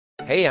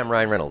Hey, I'm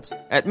Ryan Reynolds.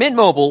 At Mint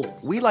Mobile,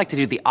 we like to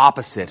do the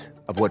opposite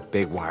of what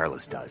Big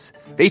Wireless does.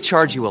 They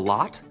charge you a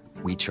lot,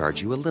 we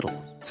charge you a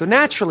little. So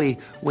naturally,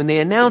 when they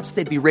announced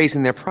they'd be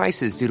raising their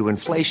prices due to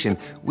inflation,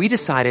 we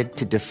decided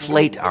to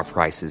deflate our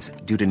prices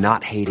due to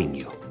not hating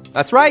you.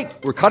 That's right.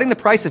 We're cutting the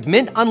price of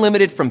Mint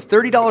Unlimited from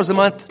 $30 a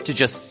month to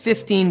just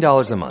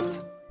 $15 a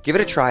month. Give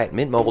it a try at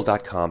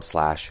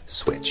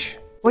mintmobile.com/switch.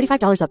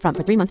 $45 up front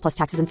for 3 months plus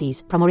taxes and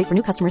fees. Promo rate for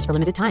new customers for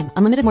limited time.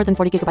 Unlimited more than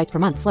 40 gigabytes per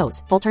month.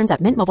 Slows full terms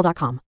at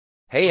mintmobile.com.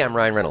 Hey, I'm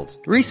Ryan Reynolds.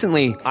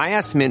 Recently, I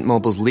asked Mint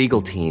Mobile's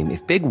legal team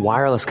if big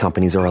wireless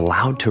companies are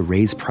allowed to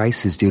raise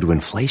prices due to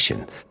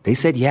inflation. They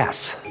said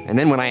yes. And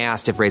then when I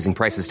asked if raising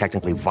prices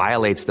technically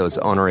violates those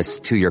onerous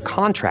 2-year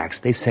contracts,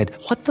 they said,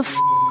 "What the f***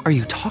 are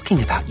you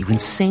talking about, you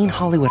insane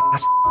Hollywood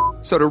ass?"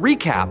 So to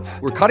recap,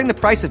 we're cutting the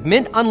price of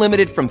Mint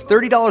Unlimited from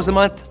 $30 a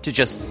month to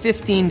just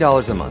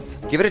 $15 a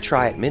month. Give it a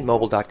try at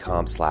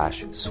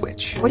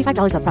mintmobile.com/switch.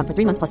 $45 up front for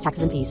 3 months plus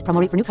taxes and fees. Promo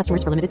rate for new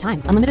customers for limited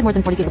time. Unlimited more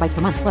than 40 gigabytes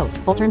per month. Slows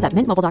full terms at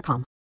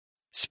mintmobile.com.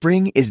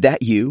 Spring, is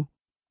that you?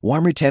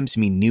 Warmer temps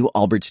mean new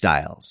Allbirds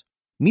styles.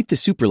 Meet the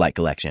Superlight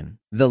Collection,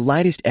 the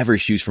lightest ever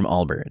shoes from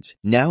Allbirds,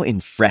 now in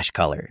fresh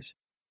colors.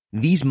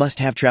 These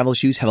must-have travel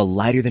shoes have a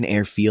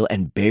lighter-than-air feel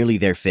and barely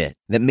their fit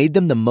that made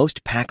them the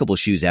most packable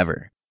shoes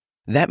ever.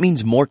 That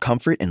means more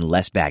comfort and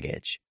less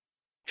baggage.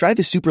 Try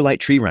the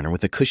Superlight Tree Runner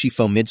with a cushy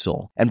foam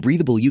midsole and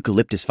breathable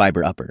eucalyptus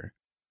fiber upper.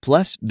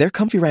 Plus, they're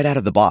comfy right out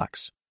of the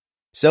box.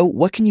 So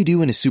what can you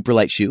do in a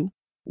Superlight shoe?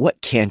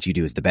 What can't you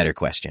do is the better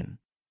question.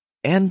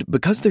 And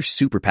because they're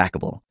super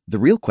packable, the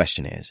real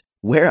question is,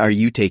 where are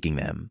you taking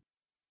them?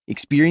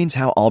 Experience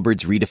how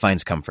Allbirds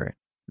redefines comfort.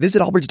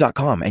 Visit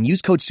allbirds.com and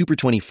use code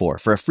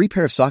SUPER24 for a free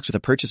pair of socks with a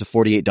purchase of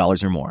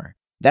 $48 or more.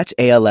 That's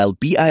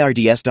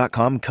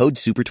ALLBIRDS.com, code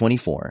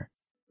SUPER24.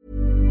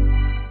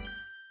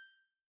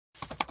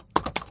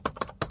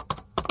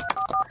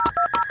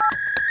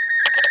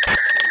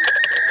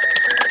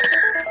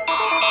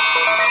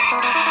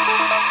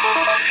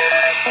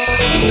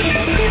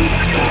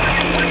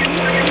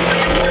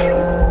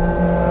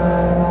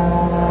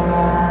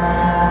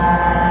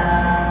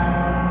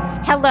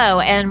 Hello,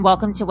 and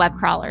welcome to Web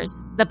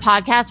Crawlers, the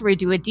podcast where we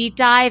do a deep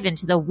dive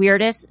into the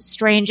weirdest,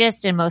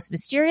 strangest, and most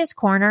mysterious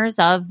corners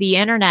of the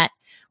internet.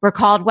 We're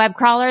called Web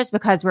Crawlers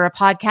because we're a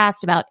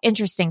podcast about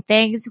interesting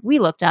things we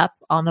looked up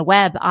on the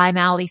web. I'm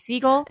Allie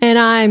Siegel. And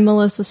I'm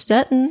Melissa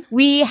Stetton.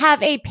 We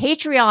have a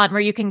Patreon where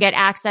you can get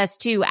access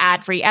to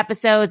ad-free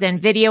episodes and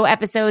video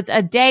episodes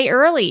a day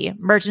early,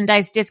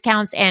 merchandise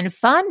discounts, and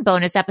fun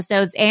bonus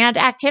episodes and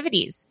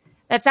activities.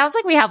 That sounds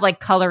like we have like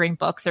coloring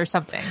books or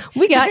something.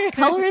 We got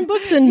coloring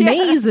books and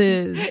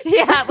mazes.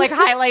 Yeah, like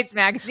Highlights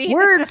magazine.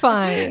 Word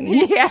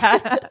finds.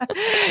 Yeah.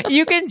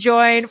 You can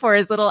join for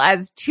as little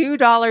as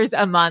 $2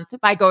 a month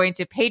by going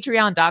to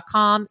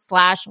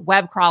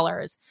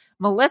patreon.com/webcrawlers.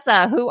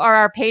 Melissa, who are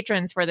our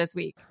patrons for this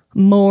week?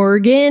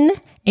 Morgan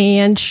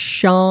and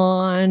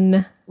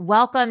Sean.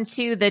 Welcome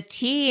to the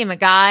team,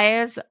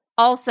 guys.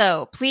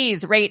 Also,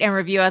 please rate and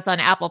review us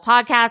on Apple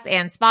Podcasts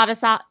and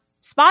Spotify,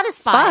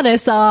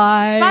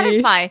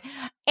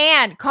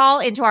 and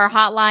call into our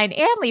hotline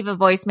and leave a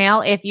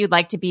voicemail if you'd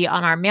like to be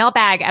on our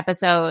mailbag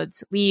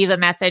episodes. Leave a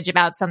message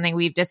about something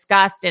we've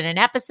discussed in an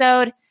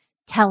episode.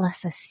 Tell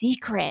us a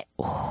secret.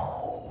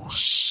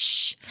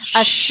 Shh.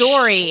 A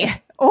story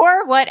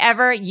or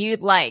whatever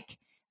you'd like.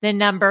 The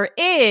number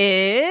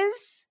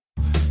is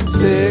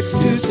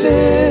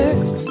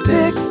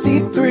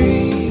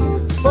 626-63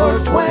 for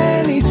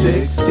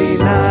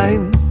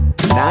 2069.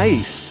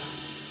 Nice.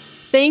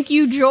 Thank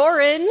you,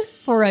 Joran,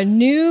 for a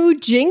new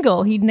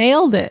jingle. He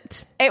nailed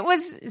it. It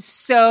was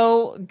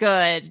so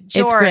good.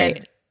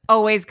 Joran,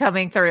 always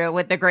coming through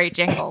with the great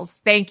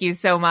jingles. Thank you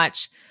so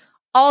much.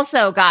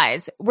 Also,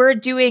 guys, we're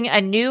doing a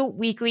new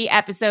weekly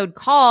episode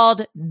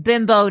called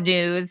Bimbo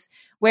News,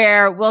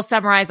 where we'll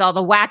summarize all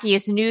the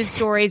wackiest news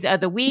stories of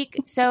the week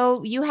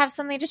so you have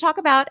something to talk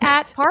about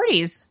at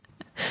parties.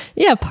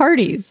 Yeah,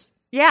 parties.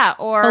 Yeah,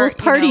 or all those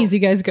parties you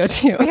guys go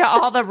to. Yeah,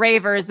 all the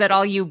ravers that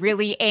all you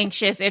really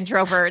anxious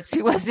introverts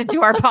who listen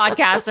to our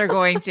podcast are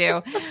going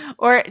to.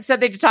 Or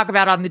something to talk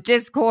about on the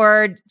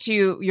Discord,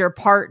 to your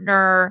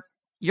partner,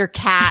 your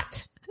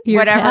cat,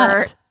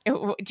 whatever. Cat.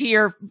 To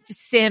your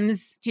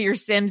Sims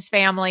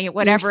family,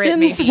 whatever your it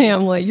may be. Sims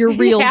family, your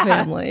real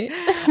family.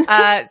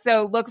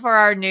 So look for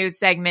our news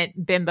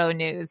segment, Bimbo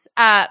News.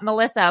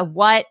 Melissa,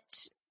 what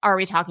are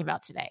we talking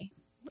about today?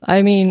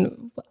 I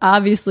mean,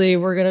 obviously,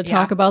 we're going to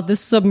talk about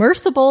this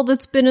submersible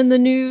that's been in the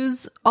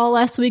news all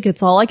last week.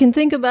 It's all I can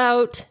think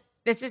about.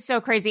 This is so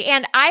crazy.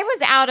 And I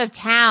was out of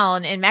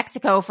town in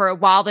Mexico for a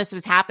while this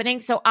was happening,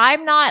 so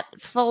I'm not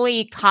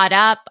fully caught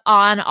up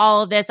on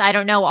all of this. I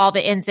don't know all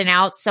the ins and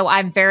outs, so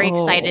I'm very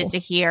excited to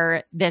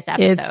hear this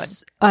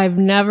episode. I've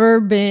never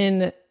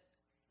been...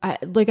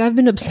 I've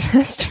been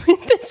obsessed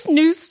with this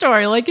news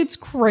story. Like, it's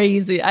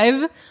crazy.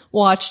 I've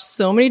watched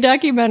so many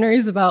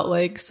documentaries about,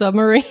 like,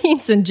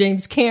 submarines and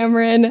James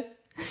Cameron.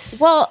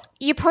 Well,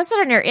 you posted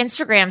on your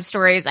Instagram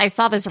stories. I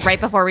saw this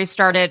right before we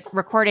started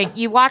recording.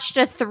 You watched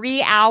a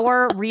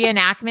 3-hour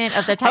reenactment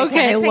of the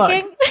Titanic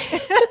sinking?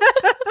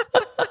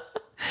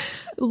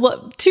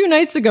 2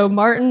 nights ago,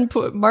 Martin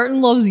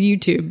loves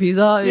YouTube. He's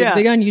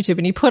big on YouTube,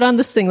 and he put on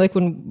this thing like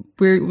when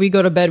we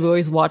go to bed, we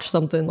always watch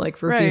something like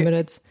for a few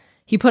minutes.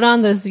 He put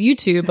on this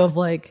YouTube of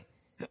like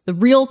the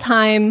real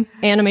time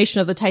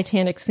animation of the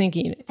Titanic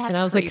sinking, and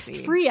I was crazy.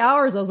 like 3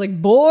 hours. I was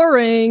like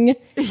boring. Yeah,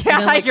 and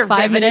then, like you're 5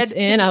 riveted. minutes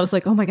in, I was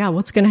like, oh my god,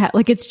 what's gonna happen?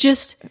 Like it's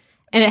just,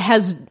 and it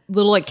has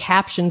little like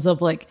captions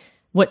of like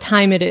what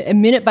time it is,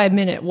 and minute by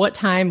minute, what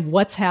time,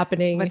 what's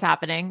happening.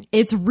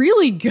 It's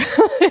really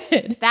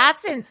good.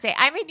 That's insane.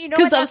 I mean, you know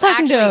what? That's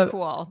actually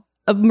cool.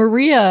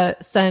 Maria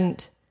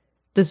sent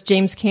this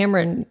James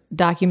Cameron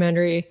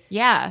documentary.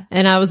 Yeah.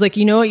 And I was like,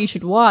 you know what you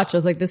should watch? I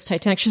was like, this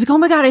Titanic. She's like, oh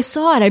my God, I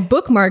saw it. I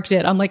bookmarked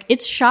it. I'm like,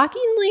 it's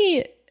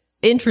shockingly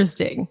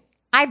interesting.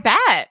 I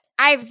bet.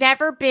 I've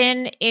never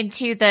been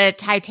into the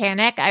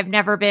Titanic. I've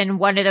never been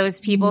one of those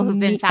people who've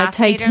been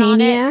fascinated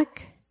on it.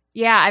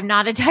 Yeah, I'm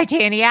not a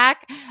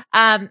Titaniac.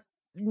 Now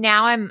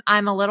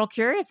I'm a little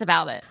curious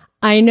about it.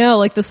 I know,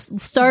 like the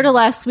start of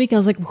last week, I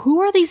was like, who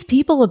are these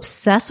people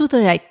obsessed with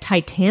the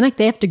Titanic?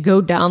 They have to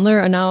go down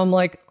there. And now I'm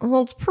like,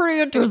 oh, it's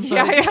pretty interesting.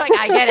 Yeah, you're like,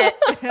 I get it.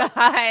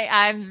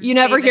 I'm you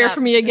never hear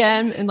from me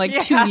again in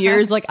like 2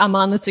 years. Like I'm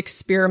on this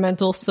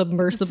experimental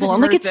submersible.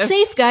 I'm like, it's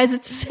safe, guys.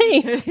 It's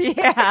safe.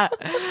 Yeah.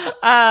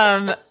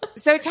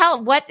 So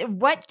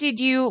what did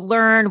you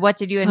learn? What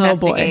did you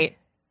investigate? Oh boy.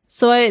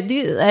 So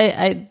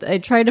I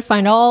tried to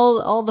find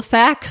all the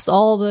facts,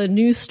 all the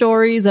news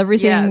stories.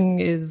 Everything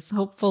is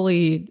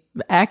hopefully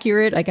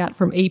accurate. I got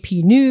from AP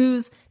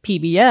News,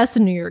 PBS,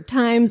 and New York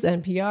Times,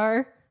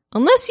 NPR.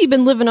 Unless you've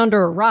been living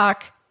under a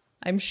rock,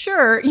 I'm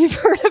sure you've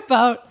heard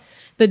about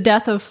the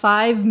death of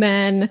 5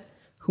 men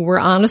who were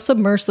on a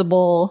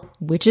submersible,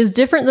 which is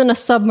different than a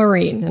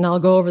submarine. And I'll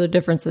go over the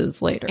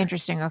differences later.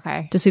 Interesting.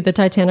 Okay. To see the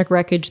Titanic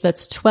wreckage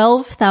that's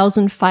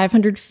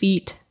 12,500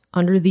 feet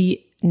under the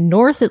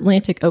North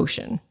Atlantic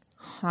Ocean.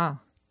 Huh.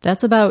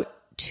 That's about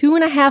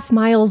 2.5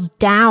 miles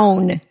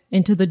down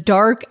into the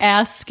dark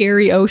ass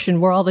scary ocean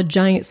where all the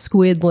giant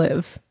squid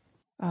live.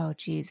 Oh,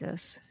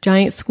 Jesus.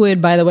 Giant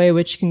squid, by the way,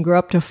 which can grow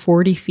up to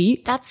 40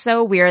 feet. That's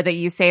so weird that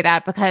you say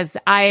that because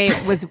I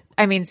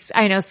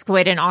know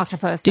squid and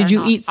octopus. Did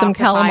you eat some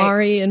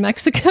calamari in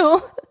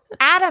Mexico?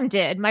 Adam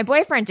did. My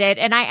boyfriend did.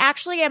 And I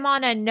actually am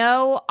on a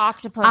no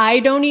octopus kick. I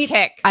don't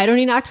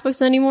eat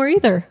octopus anymore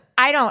either.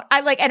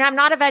 And I'm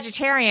not a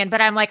vegetarian,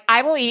 but I'm like,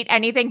 I will eat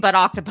anything but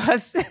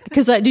octopus.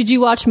 Because did you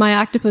watch My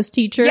Octopus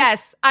Teacher?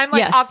 Yes. I'm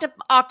like,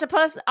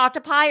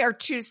 octopi are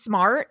too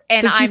smart,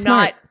 and I'm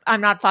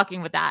not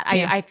fucking with that.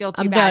 Yeah. I feel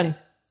too bad. I'm done.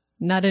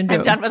 Not into it.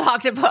 I'm done with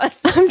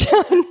octopus. I'm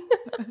done.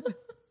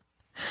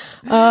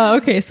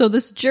 Okay, so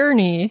this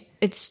journey,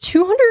 it's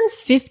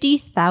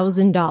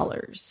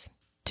 $250,000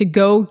 to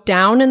go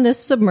down in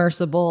this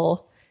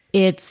submersible.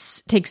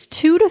 It takes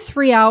 2 to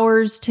 3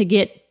 hours to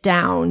get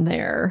down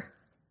there.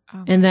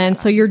 Oh and then,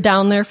 so you're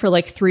down there for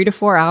like 3 to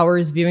 4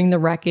 hours viewing the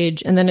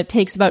wreckage. And then it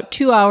takes about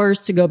 2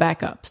 hours to go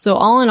back up. So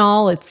all in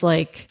all, it's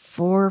like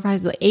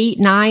 8,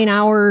 9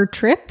 hour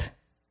trip.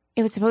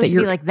 It was supposed to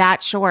be like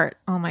that short.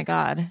 Oh my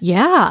God.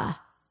 Yeah.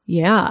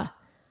 Yeah.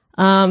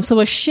 So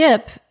a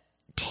ship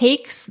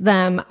takes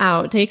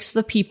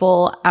the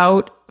people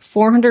out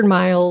 400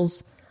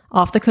 miles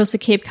off the coast of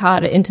Cape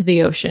Cod into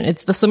the ocean.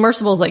 It's the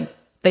submersibles, like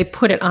they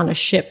put it on a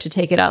ship to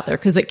take it out there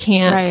because it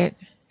can't. Right.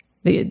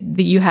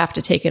 You have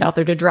to take it out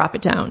there to drop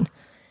it down.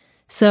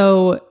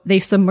 So they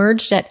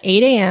submerged at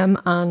 8 a.m.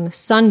 on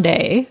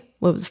Sunday.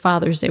 What was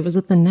Father's Day? Was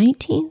it the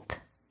 19th?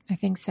 I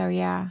think so,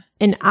 yeah.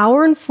 An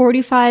hour and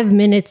 45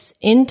 minutes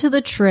into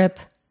the trip,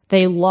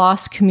 they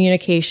lost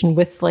communication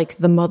with like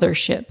the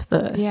mothership.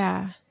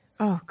 Yeah.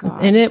 Oh,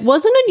 God. And it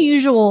wasn't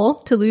unusual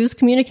to lose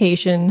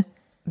communication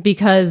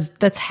because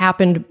that's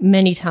happened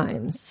many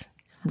times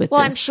with this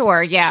I'm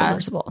sure, yeah.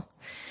 submersible.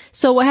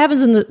 So what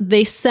happens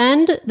they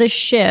send the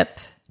ship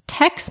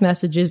text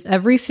messages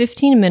every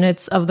 15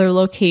 minutes of their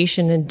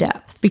location and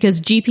depth because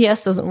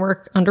GPS doesn't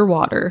work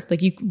underwater.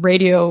 Like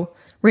radio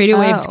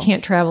waves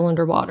can't travel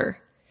underwater.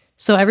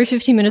 So every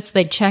 15 minutes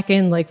they check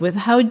in like with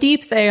how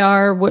deep they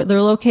are, what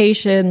their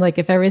location, like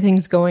if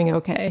everything's going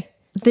okay.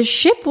 The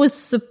ship was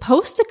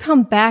supposed to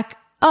come back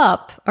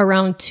up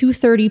around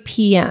 2:30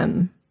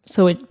 p.m.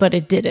 But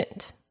it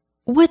didn't.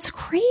 What's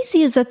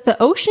crazy is that the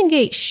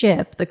OceanGate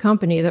ship, the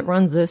company that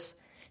runs this,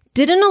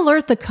 didn't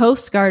alert the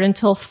Coast Guard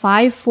until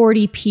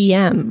 5:40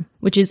 p.m.,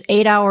 which is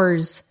 8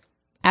 hours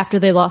after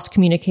they lost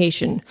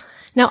communication.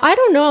 Now, I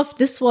don't know if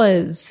this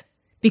was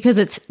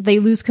because they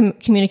lose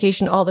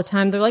communication all the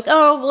time. They're like,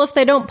 oh, well, if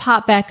they don't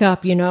pop back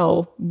up,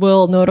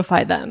 we'll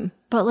notify them.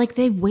 But like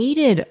they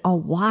waited a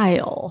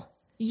while.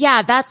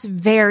 Yeah, that's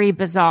very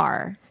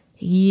bizarre.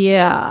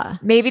 Yeah.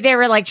 Maybe they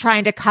were like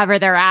trying to cover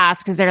their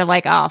ass because they're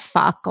like, oh,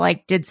 fuck,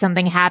 like did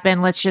something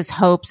happen? Let's just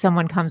hope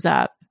someone comes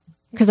up.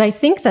 Because I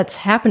think that's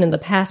happened in the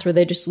past where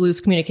they just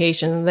lose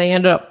communication and they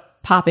end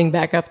up popping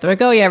back up. They're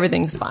like, oh, yeah,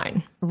 everything's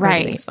fine.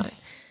 Right. Everything's fine.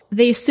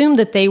 They assumed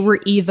that they were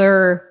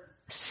either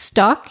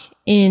stuck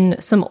in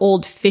some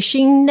old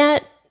fishing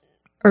net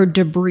or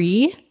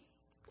debris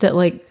that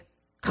like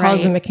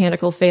caused a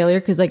mechanical failure,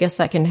 because I guess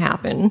that can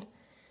happen.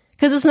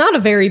 Because it's not a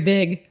very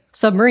big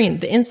submarine.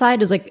 The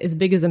inside is like as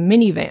big as a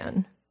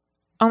minivan.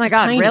 Oh my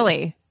God,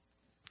 really?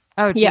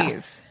 Oh, geez.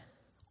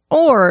 Yeah.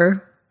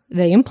 Or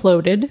they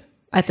imploded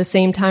at the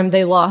same time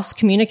they lost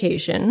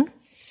communication.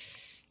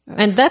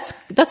 And that's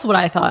what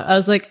I thought. I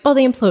was like, oh,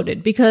 they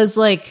imploded. Because,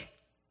 like,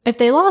 if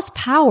they lost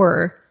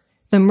power,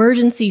 the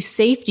emergency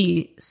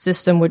safety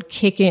system would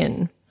kick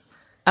in.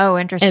 Oh,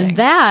 interesting. And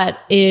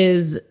that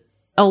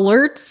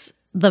alerts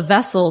the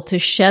vessel to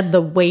shed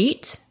the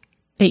weight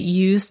it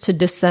used to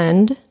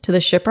descend to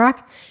the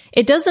shipwreck.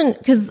 It doesn't,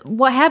 because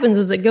what happens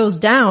is it goes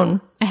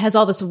down, it has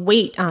all this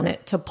weight on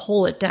it to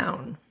pull it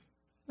down.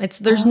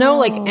 There's no,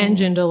 like,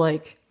 engine to,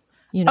 like,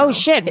 you know. Oh,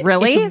 shit,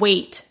 really? It's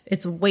weight.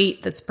 It's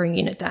weight that's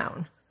bringing it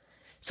down.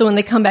 So when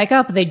they come back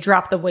up, they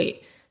drop the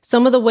weight.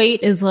 Some of the weight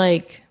is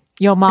like,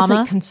 yo mama, it's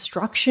like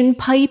construction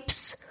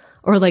pipes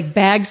or like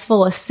bags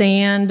full of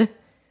sand.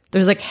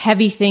 There's like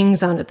heavy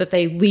things on it that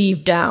they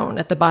leave down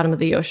at the bottom of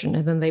the ocean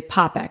and then they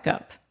pop back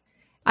up.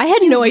 I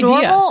had no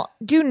idea.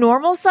 Do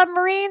normal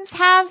submarines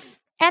have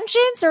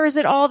engines, or is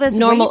it all this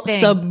normal weight thing?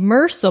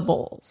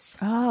 Submersibles?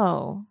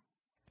 Oh.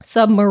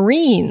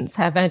 Submarines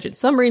have engines.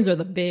 Submarines are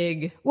the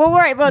big. Well,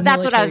 right. Well,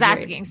 that's what I was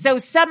military asking. So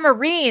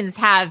submarines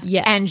have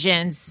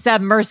engines.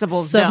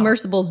 Submersibles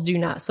do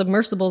not.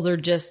 Submersibles are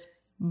just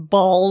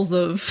balls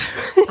of.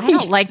 I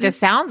don't like the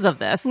sounds of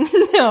this.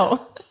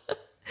 No,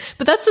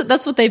 but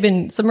that's what they've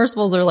been.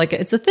 Submersibles are like,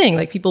 it's a thing.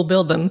 Like people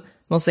build them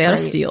mostly out of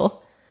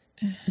steel.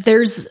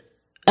 There's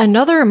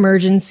another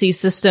emergency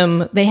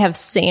system. They have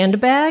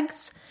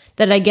sandbags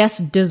that I guess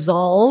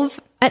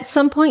dissolve at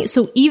some point.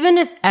 So even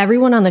if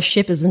everyone on the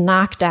ship is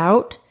knocked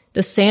out,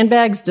 the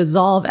sandbags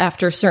dissolve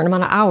after a certain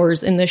amount of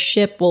hours and the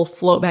ship will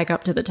float back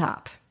up to the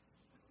top.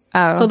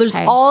 Oh, so there's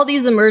all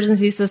these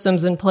emergency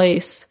systems in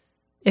place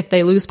if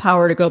they lose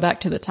power to go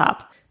back to the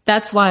top.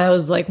 That's why I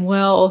was like,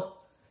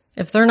 well,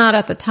 if they're not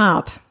at the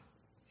top,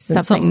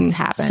 something's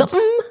happened.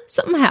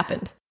 Something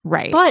happened.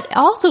 Right. But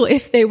also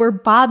if they were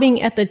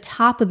bobbing at the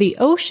top of the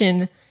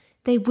ocean,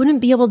 they wouldn't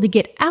be able to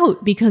get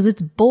out because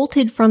it's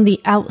bolted from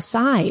the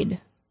outside.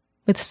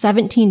 With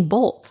 17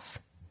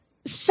 bolts.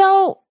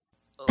 So,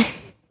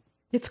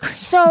 it's crazy.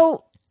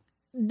 So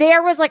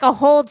there was like a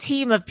whole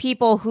team of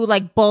people who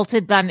like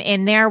bolted them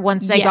in there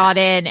once they got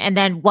in, and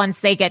then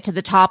once they get to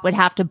the top would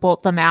have to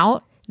bolt them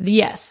out.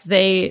 Yes,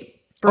 they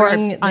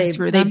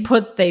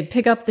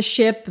pick up the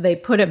ship, they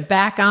put it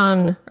back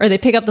on, or they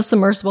pick up the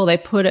submersible, they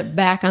put it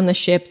back on the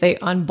ship, they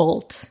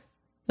unbolt.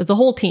 There's a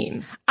whole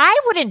team.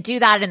 I wouldn't do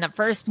that in the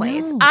first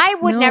place. No, I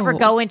would never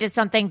go into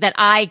something that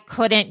I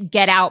couldn't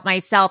get out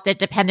myself that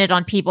depended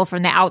on people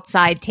from the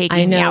outside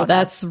taking me out.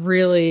 That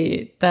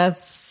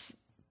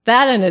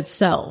in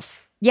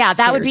itself. Yeah,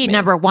 that would be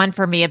number one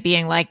for me of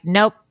being like,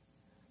 nope.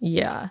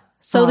 Yeah.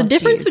 So the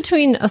difference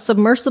between a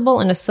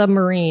submersible and a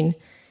submarine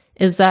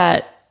is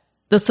that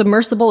the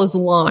submersible is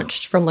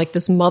launched from like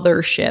this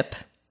mothership.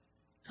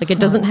 Like it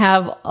doesn't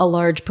have a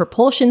large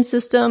propulsion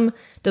system,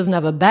 doesn't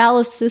have a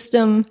ballast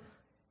system.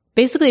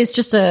 Basically, it's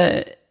just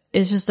a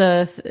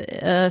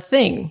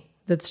thing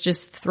that's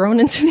just thrown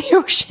into the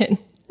ocean.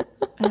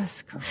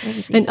 That's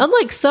crazy. And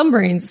unlike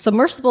submarines,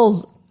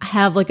 submersibles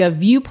have like a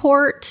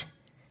viewport.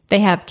 They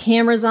have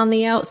cameras on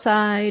the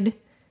outside,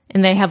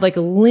 and they have like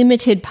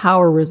limited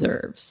power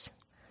reserves.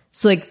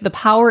 So like the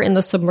power in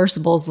the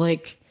submersibles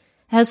like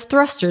has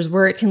thrusters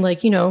where it can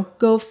like, you know,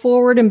 go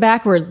forward and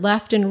backward,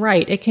 left and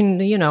right. It can,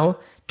 you know,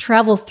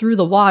 travel through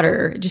the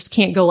water. It just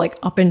can't go like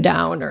up and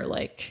down or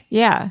like.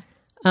 Yeah.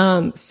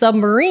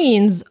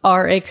 Submarines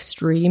are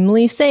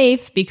extremely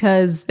safe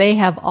because they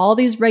have all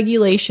these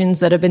regulations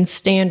that have been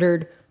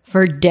standard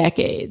for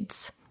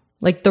decades.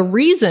 Like the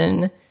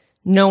reason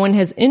no one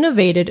has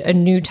innovated a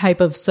new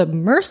type of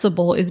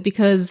submersible is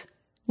because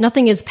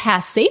nothing is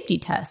past safety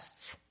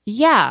tests.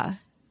 Yeah.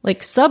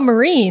 Like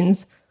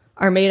submarines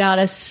are made out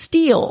of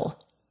steel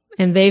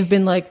and they've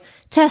been like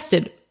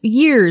tested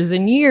years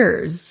and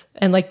years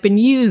and like been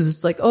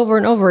used like over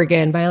and over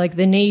again by like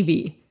the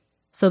Navy.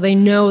 So they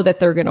know that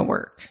they're going to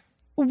work.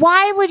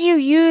 Why would you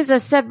use a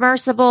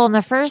submersible in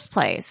the first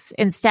place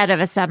instead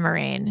of a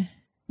submarine?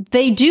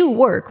 They do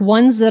work.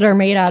 Ones that are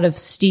made out of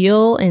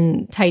steel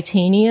and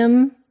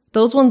titanium,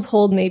 those ones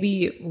hold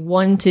maybe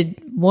one,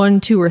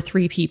 two, or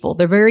three people.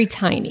 They're very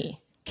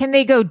tiny. Can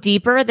they go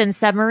deeper than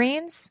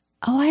submarines?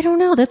 Oh, I don't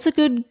know. That's a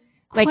good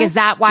Like, question. Is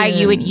that why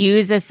you would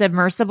use a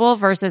submersible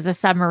versus a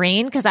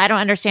submarine? Because I don't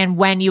understand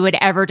when you would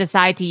ever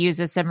decide to use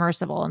a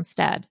submersible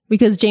instead.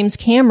 Because James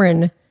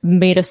Cameron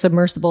made a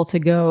submersible to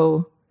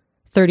go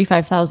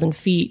 35,000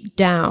 feet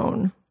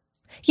down.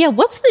 Yeah,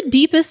 what's the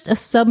deepest a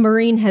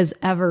submarine has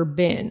ever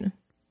been?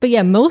 But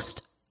yeah,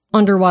 most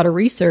underwater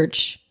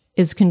research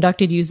is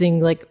conducted using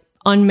like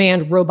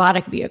unmanned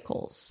robotic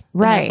vehicles.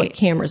 Right. Have, like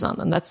cameras on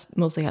them. That's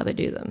mostly how they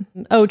do them.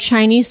 Oh,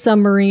 Chinese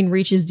submarine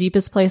reaches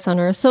deepest place on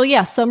Earth. So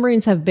yeah,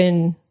 submarines have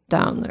been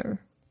down there.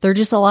 They're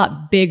just a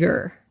lot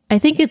bigger. I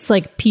think it's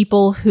like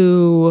people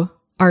who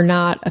are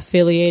not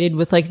affiliated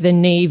with like the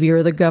Navy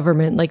or the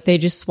government. Like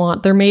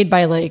they're made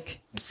by like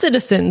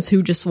citizens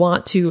who just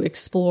want to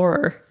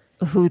explore.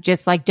 Who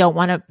just like don't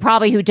want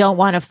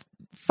to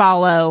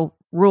follow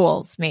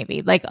rules,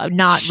 maybe like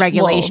not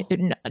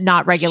regulation,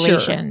 not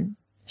regulation.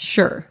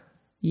 Sure.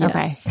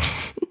 Yes.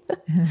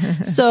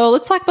 Okay. So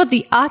let's talk about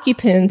the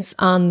occupants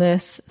on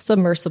this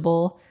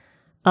submersible.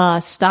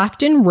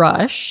 Stockton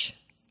Rush,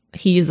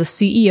 he's the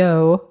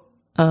CEO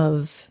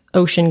of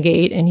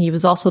OceanGate, and he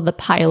was also the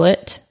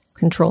pilot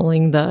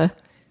controlling the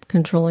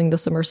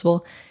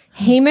submersible.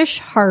 Hamish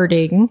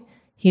Harding,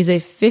 he's a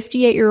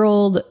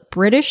 58-year-old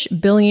British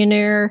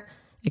billionaire,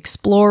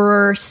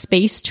 explorer,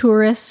 space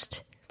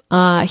tourist.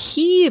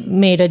 He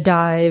made a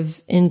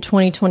dive in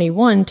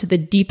 2021 to the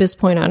deepest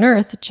point on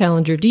Earth,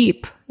 Challenger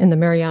Deep, in the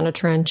Mariana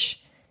Trench,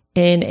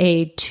 in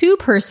a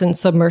 2-person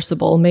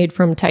submersible made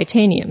from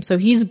titanium. So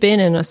he's been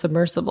in a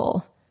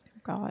submersible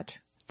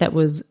that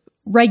was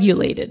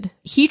regulated.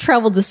 He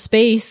traveled to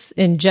space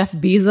in Jeff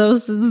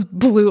Bezos's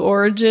Blue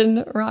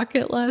Origin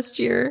rocket last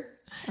year.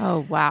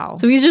 Oh, wow.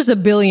 So he's just a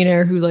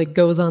billionaire who like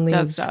goes on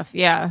these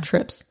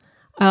trips.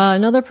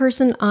 Another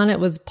person on it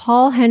was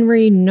Paul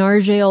Henry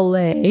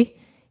Nargeolet.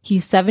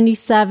 He's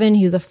 77.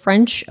 He's a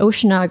French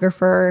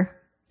oceanographer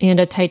and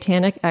a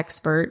Titanic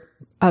expert.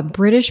 A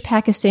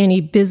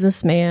British-Pakistani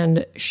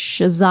businessman,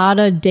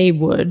 Shahzada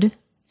Dawood,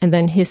 and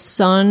then his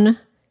son,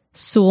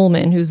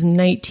 Sulman, who's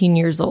 19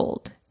 years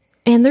old.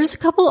 And there's a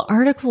couple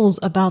articles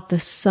about the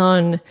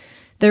son.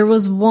 There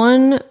was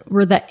one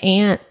where the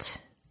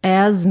aunt,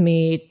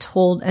 Azmi,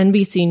 told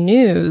NBC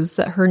News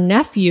that her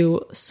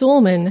nephew,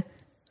 Sulman,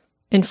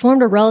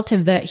 informed a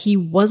relative that he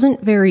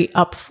wasn't very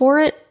up for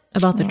it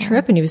about the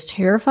trip, and he was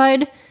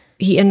terrified.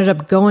 He ended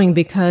up going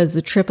because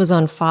the trip was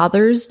on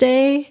Father's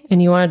Day,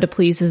 and he wanted to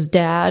please his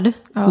dad,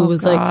 who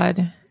was like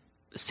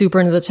super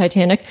into the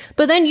Titanic.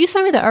 But then you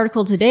sent me the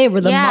article today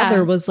where the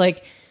mother was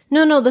like,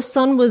 no, the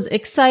son was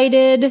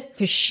excited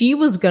because she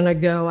was going to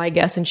go, I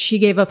guess, and she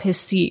gave up his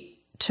seat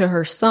to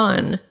her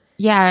son.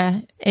 Yeah.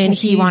 And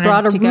he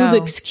brought a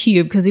Rubik's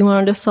Cube because he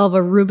wanted to solve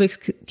a Rubik's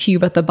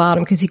Cube at the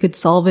bottom because he could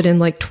solve it in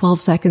like 12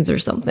 seconds or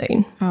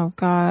something. Oh,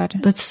 God.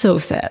 That's so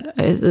sad.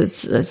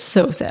 That's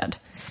so sad.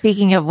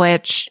 Speaking of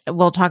which,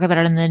 we'll talk about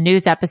it in the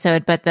news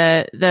episode, but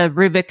the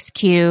Rubik's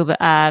Cube,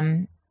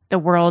 the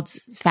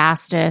world's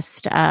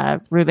fastest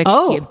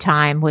Rubik's Cube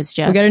time was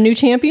just... We got a new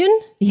champion?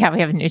 Yeah, we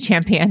have a new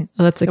champion.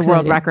 Oh, that's exciting. The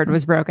world record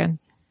was broken.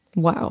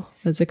 Wow.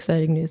 That's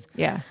exciting news.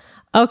 Yeah.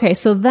 Okay,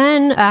 so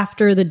then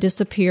after the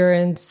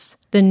disappearance,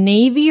 the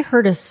Navy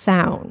heard a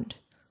sound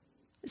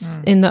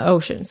in the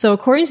ocean. So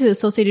according to the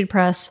Associated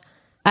Press,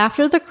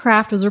 after the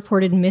craft was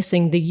reported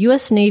missing, the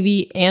U.S.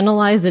 Navy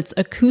analyzed its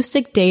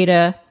acoustic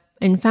data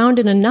and found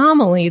an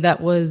anomaly that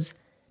was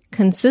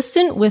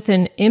consistent with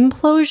an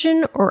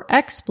implosion or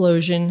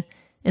explosion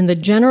in the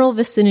general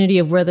vicinity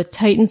of where the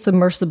Titan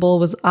submersible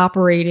was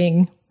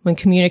operating when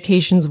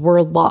communications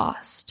were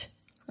lost.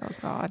 Oh,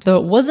 God. Though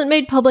it wasn't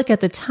made public at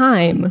the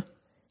time,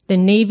 the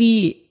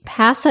Navy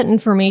passed that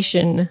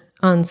information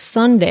on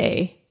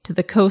Sunday to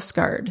the Coast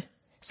Guard.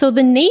 So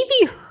the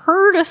Navy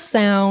heard a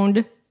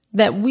sound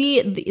that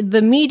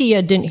the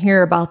media didn't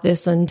hear about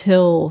this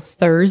until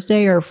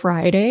Thursday or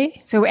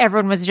Friday. So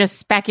everyone was just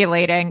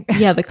speculating.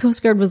 Yeah, the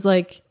Coast Guard was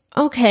like,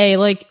 okay,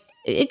 like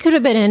it could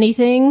have been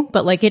anything,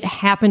 but like it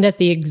happened at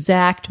the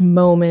exact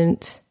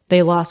moment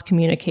they lost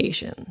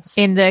communications.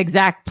 In the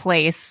exact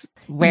place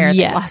where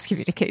they lost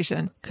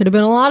communication. Could have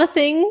been a lot of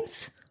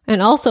things. And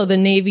also, the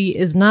Navy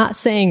is not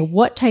saying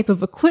what type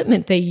of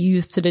equipment they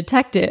use to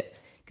detect it,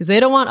 because they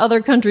don't want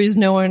other countries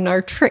knowing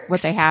our tricks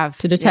what they have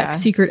to detect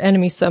secret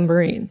enemy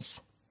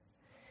submarines.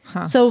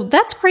 Huh. So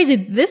that's crazy.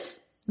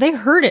 They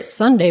heard it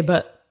Sunday,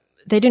 but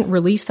they didn't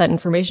release that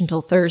information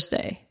till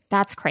Thursday.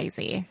 That's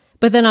crazy.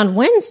 But then on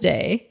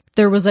Wednesday,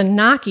 there was a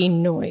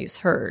knocking noise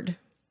heard.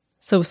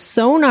 So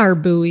sonar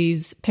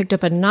buoys picked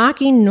up a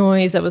knocking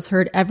noise that was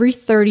heard every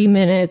 30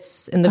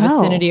 minutes in the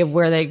vicinity of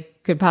where they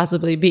could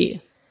possibly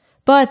be.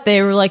 But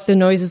they were like, the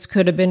noises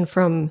could have been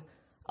from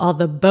all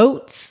the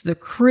boats, the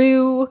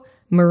crew,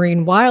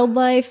 marine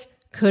wildlife,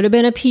 could have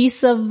been a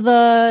piece of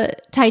the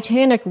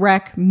Titanic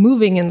wreck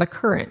moving in the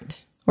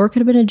current, or it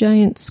could have been a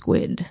giant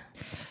squid.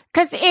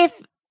 Because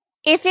if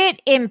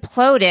it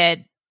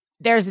imploded,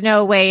 there's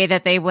no way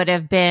that they would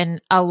have been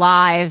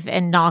alive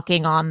and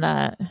knocking on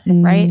the,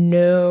 right?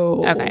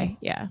 No. Okay,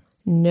 yeah.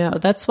 No,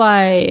 that's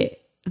why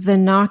the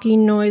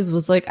knocking noise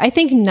was like, I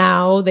think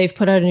now they've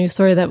put out a new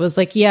story that was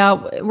like,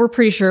 yeah, we're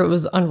pretty sure it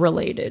was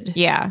unrelated.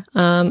 Yeah.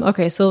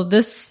 Okay, so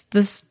this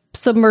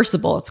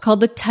submersible, it's called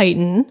the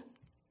Titan,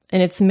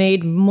 and it's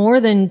made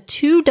more than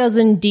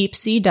 24 deep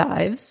sea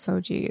dives. Oh,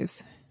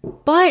 geez.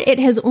 But it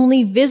has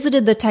only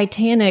visited the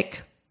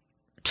Titanic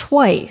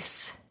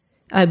twice,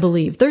 I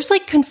believe. There's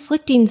like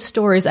conflicting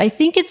stories. I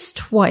think it's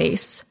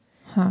twice.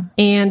 Huh.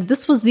 And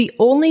this was the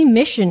only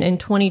mission in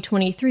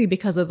 2023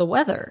 because of the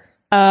weather.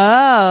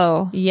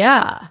 Oh.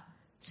 Yeah.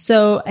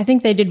 So I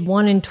think they did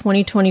one in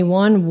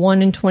 2021,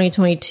 one in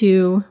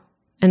 2022,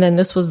 and then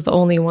this was the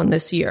only one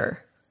this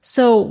year.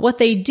 So what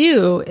they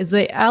do is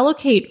they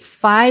allocate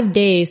 5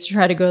 days to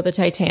try to go to the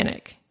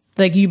Titanic.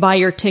 Like you buy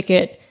your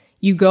ticket,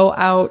 you go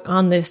out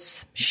on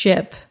this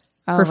ship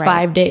for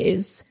 5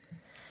 days.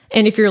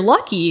 And if you're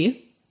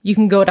lucky, you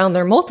can go down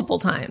there multiple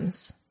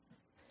times.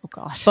 Oh,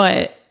 God.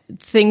 But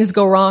things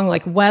go wrong,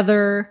 like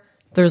weather.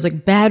 There's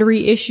like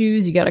battery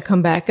issues. You got to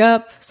come back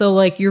up. So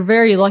like you're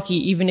very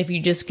lucky even if you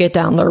just get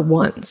down there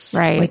once.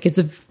 Right. Like it's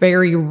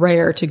very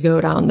rare to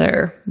go down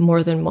there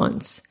more than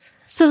once.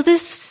 So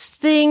this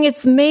thing,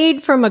 it's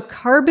made from a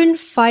carbon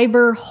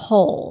fiber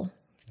hull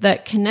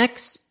that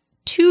connects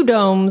two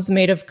domes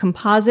made of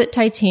composite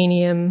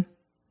titanium,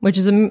 which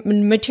is a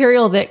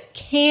material that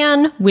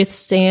can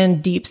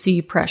withstand deep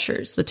sea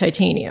pressures, the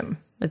titanium.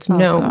 It's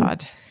known.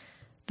 God.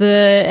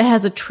 It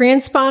has a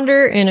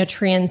transponder and a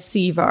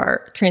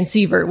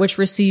transceiver, which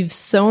receives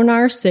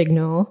sonar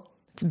signal.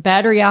 It's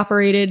battery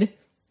operated.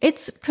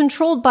 It's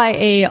controlled by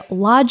a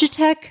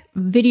Logitech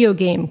video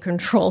game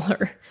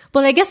controller.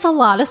 But I guess a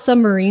lot of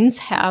submarines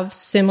have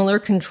similar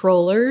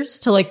controllers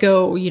to like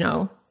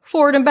go,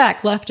 forward and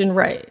back, left and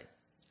right.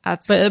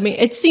 But I mean,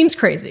 it seems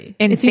crazy.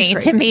 Insane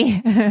to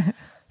me.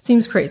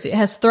 Seems crazy. It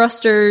has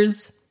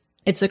thrusters.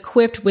 It's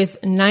equipped with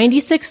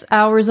 96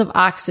 hours of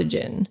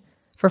oxygen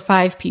for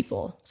 5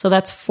 people. So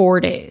that's 4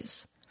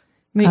 days.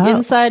 I mean,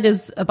 inside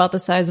is about the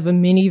size of a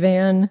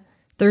minivan.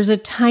 There's a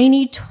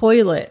tiny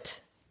toilet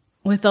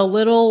with a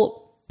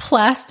little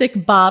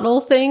plastic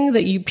bottle thing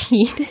that you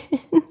peed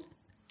in.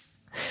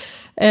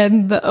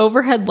 And the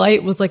overhead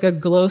light was like a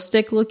glow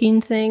stick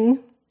looking thing.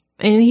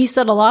 And he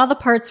said a lot of the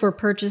parts were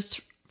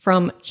purchased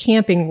from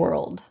Camping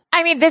World.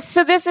 I mean, this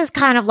is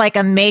kind of like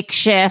a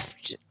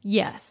makeshift.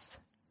 Yes.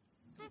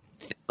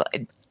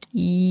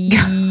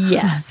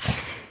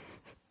 Yes.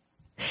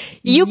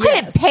 You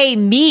couldn't pay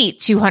me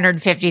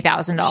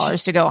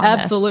 $250,000 to go on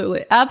Absolutely.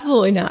 this.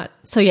 Absolutely not.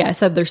 So yeah, I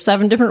said there's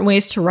 7 different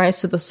ways to rise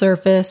to the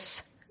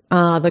surface.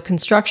 The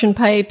construction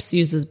pipes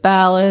uses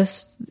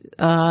ballast.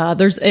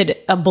 There's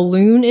a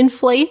balloon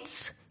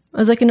inflates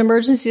as like an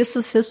emergency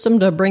system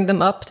to bring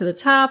them up to the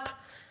top.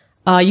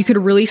 You could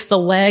release the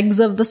legs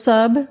of the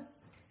sub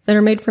that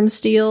are made from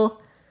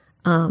steel.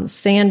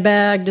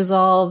 Sandbag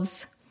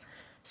dissolves.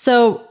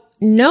 So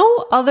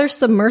no other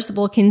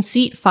submersible can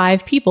seat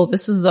 5 people.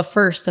 This is the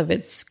first of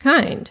its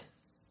kind.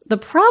 The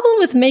problem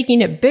with making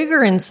it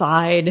bigger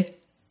inside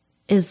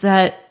is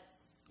that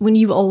when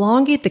you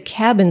elongate the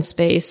cabin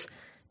space,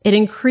 it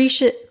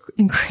increases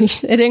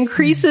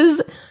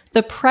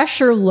the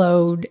pressure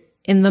load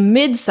in the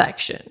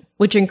midsection,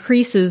 which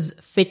increases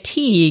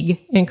fatigue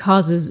and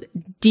causes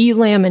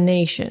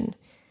delamination.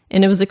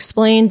 And it was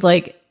explained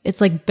like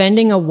it's like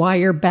bending a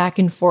wire back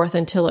and forth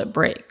until it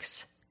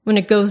breaks. When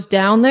it goes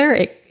down there,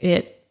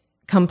 it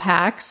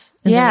compacts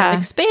and then it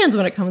expands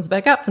when it comes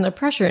back up from the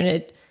pressure. And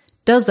it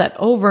does that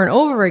over and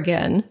over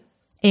again.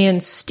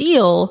 And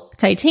steel,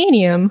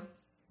 titanium,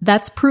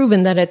 that's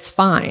proven that it's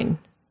fine.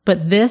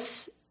 But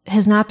this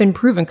has not been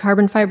proven.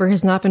 Carbon fiber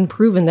has not been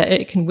proven that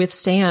it can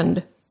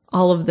withstand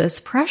all of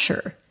this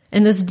pressure.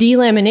 And this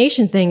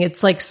delamination thing,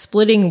 it's like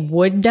splitting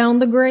wood down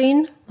the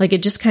grain. Like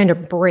it just kind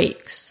of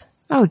breaks.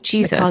 Oh,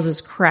 Jesus. It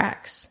causes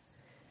cracks.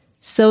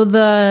 So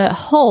the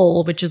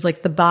hull, which is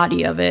like the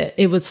body of it,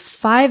 it was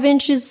 5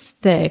 inches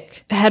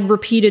thick, had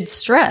repeated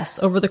stress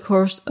over the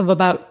course of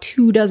about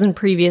 2 dozen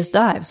previous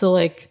dives. So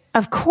like...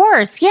 Of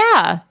course,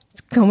 yeah.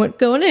 It's going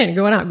in,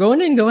 going out,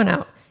 going in, going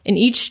out. And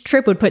each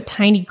trip would put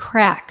tiny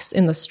cracks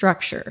in the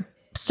structure.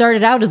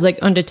 Started out as like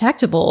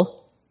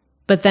undetectable,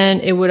 but then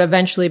it would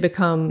eventually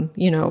become,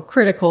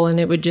 critical, and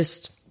it would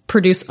just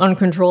produce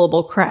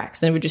uncontrollable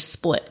cracks and it would just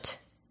split.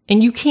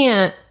 And you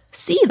can't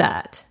see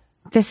that.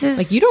 This is...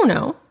 Like, you don't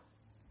know.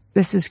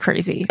 This is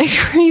crazy. It's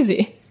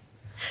crazy.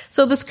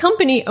 So this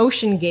company,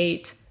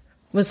 OceanGate,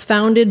 was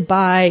founded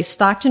by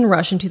Stockton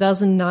Rush in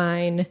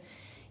 2009.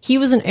 He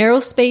was an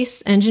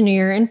aerospace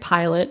engineer and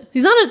pilot.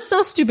 He's not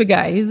a stupid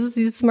guy. He's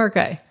a smart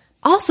guy.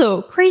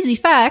 Also, crazy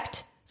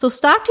fact. So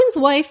Stockton's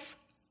wife,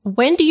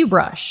 Wendy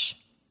Rush,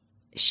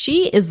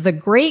 she is the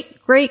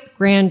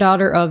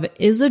great-great-granddaughter of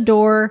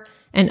Isidore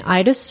and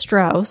Ida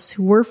Strauss,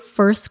 who were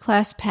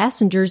first-class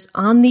passengers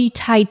on the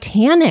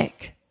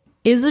Titanic.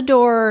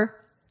 Isidore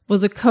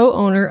was a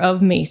co-owner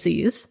of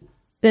Macy's.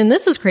 Then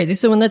this is crazy.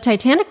 So when the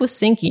Titanic was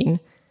sinking,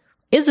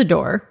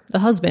 Isidore, the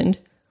husband,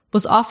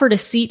 was offered a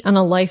seat on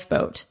a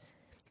lifeboat,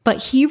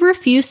 but he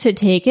refused to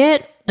take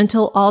it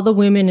until all the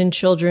women and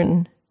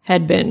children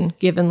had been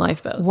given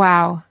lifeboats.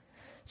 Wow.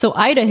 So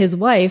Ida, his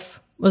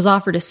wife, was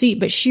offered a seat,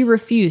 but she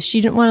refused.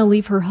 She didn't want to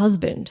leave her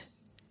husband.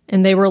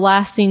 And they were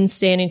last seen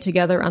standing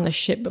together on the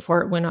ship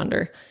before it went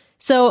under.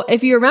 So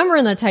if you remember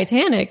in the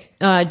Titanic,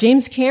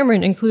 James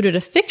Cameron included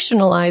a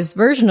fictionalized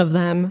version of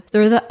them.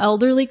 They're the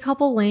elderly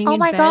couple laying in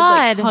bed,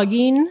 like,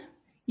 hugging.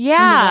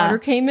 Yeah. When the water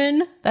came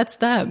in. That's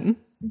them.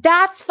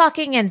 That's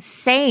fucking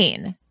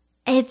insane.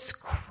 It's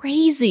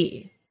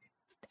crazy.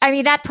 I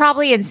mean, that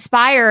probably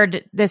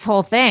inspired this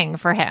whole thing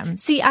for him.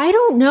 See, I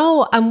don't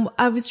know.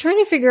 I was trying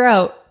to figure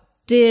out,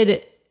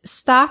 did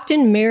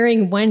Stockton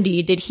marrying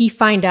Wendy, did he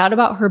find out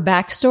about her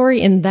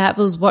backstory and that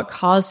was what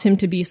caused him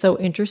to be so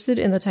interested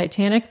in the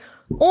Titanic?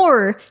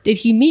 Or did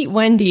he meet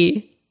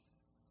Wendy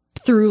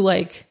through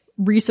like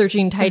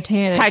researching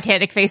Titanic?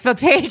 Titanic Facebook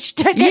page?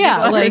 Titanic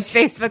Lovers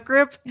Facebook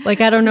group?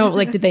 Like, I don't know.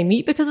 Like, did they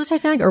meet because of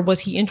Titanic or was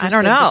he interested?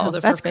 I don't know. Because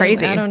of That's her family?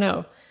 crazy. I don't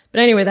know.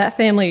 But anyway, that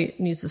family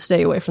needs to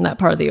stay away from that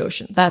part of the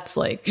ocean. That's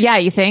like... Yeah,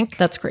 you think?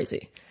 That's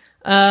crazy.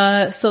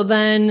 So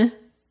then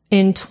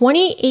in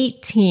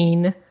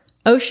 2018,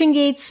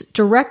 OceanGate's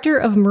director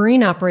of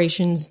marine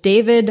operations,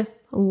 David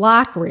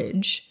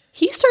Lockridge,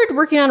 he started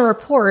working on a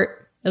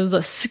report. It was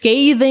a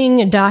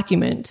scathing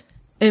document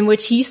in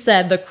which he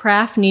said the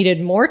craft needed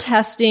more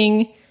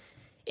testing,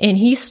 and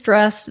he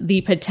stressed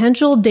the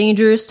potential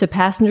dangers to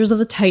passengers of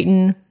the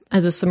Titan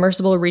as the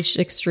submersible reached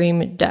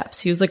extreme depths.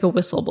 He was like a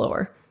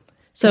whistleblower.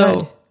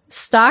 So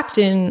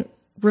Stockton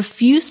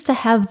refused to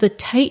have the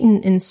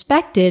Titan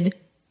inspected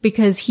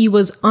because he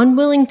was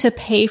unwilling to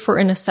pay for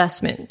an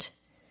assessment.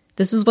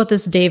 This is what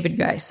this David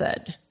guy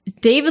said.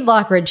 David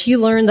Lockridge, he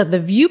learned that the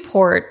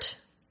viewport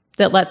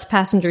that lets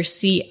passengers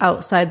see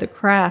outside the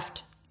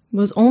craft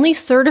was only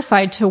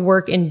certified to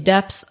work in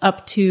depths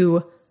up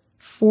to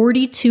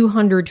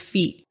 4,200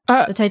 feet.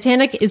 The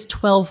Titanic is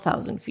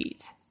 12,000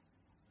 feet.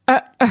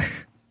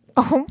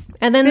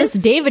 And then this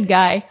David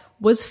guy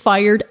was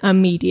fired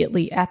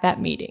immediately at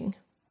that meeting.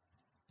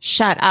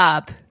 Shut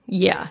up.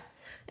 Yeah.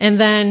 And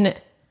then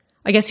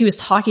I guess he was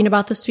talking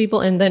about this to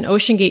people, and then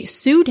OceanGate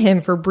sued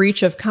him for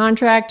breach of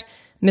contract,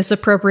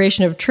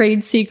 misappropriation of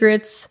trade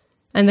secrets,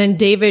 and then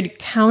David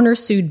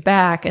countersued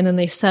back, and then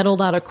they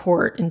settled out of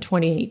court in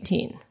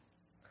 2018.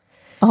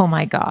 Oh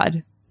my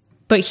God.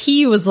 But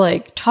he was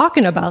like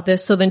talking about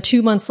this. So then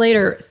 2 months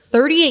later,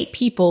 38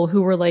 people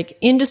who were like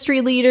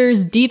industry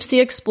leaders, deep sea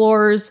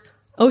explorers,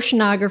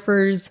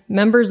 oceanographers,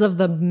 members of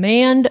the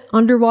Manned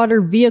Underwater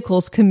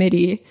Vehicles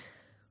Committee,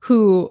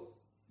 who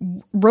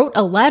wrote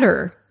a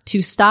letter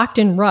to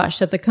Stockton Rush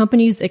that the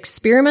company's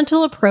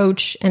experimental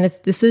approach and its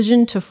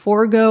decision to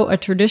forego a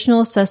traditional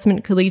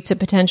assessment could lead to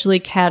potentially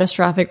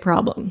catastrophic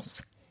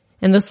problems.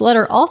 And this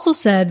letter also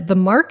said the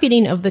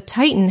marketing of the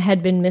Titan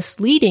had been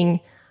misleading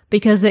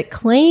because it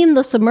claimed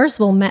the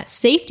submersible met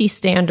safety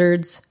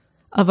standards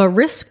of a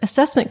risk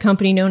assessment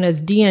company known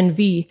as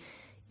DNV,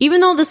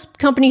 even though this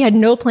company had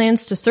no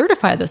plans to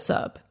certify the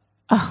sub.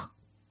 Oh,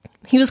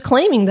 he was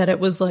claiming that it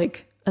was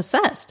like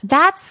assessed.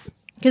 That's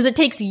because it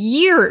takes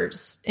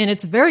years and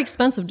it's very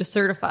expensive to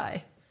certify.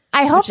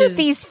 I hope that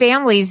these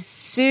families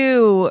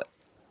sue.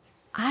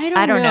 I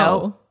don't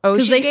know.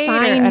 OceanGate, they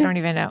signed, I don't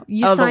even know.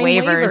 You the sign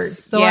waivers.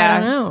 So yeah. I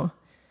don't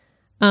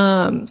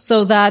know.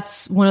 So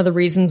that's one of the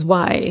reasons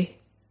why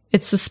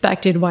it's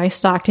suspected why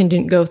Stockton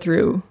didn't go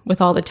through with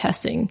all the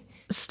testing.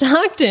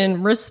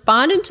 Stockton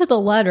responded to the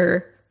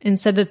letter and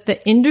said that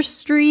the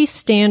industry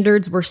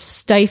standards were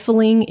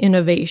stifling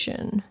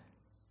innovation.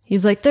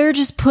 He's like, they're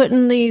just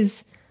putting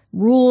these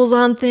rules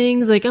on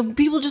things. Like,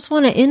 people just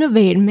want to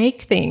innovate and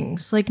make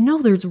things. Like,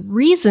 no, there's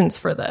reasons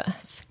for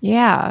this.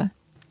 Yeah.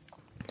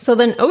 So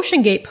then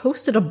OceanGate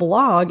posted a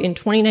blog in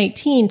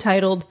 2019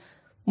 titled,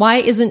 "Why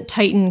Isn't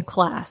Titan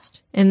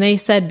Classed?" And they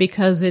said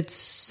because it's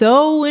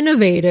so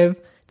innovative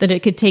that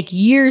it could take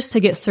years to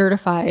get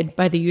certified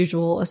by the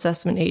usual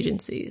assessment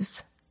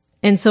agencies.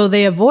 And so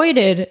they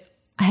avoided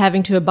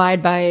having to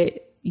abide by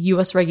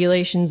U.S.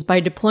 regulations by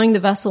deploying the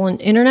vessel in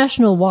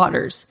international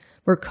waters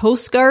where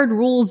Coast Guard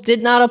rules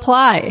did not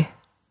apply.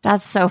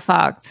 That's so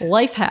fucked.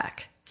 Life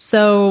hack.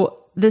 So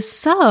the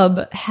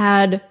sub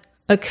had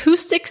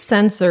acoustic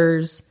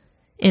sensors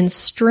and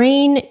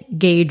strain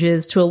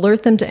gauges to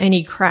alert them to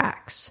any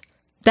cracks.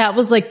 That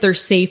was like their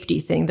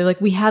safety thing. They're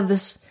like, we have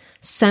this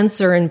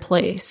sensor in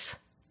place.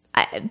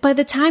 By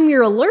the time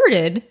you're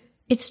alerted,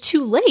 it's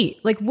too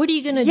late. Like, what are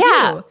you going to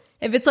do?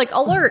 If it's like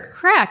alert,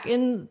 crack,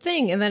 and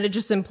thing, and then it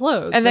just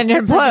implodes. And then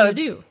it implodes.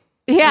 Do?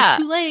 Yeah.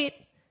 It's too late.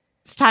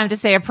 It's time to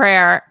say a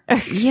prayer.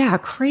 Yeah,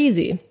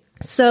 crazy.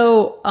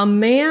 So a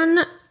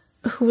man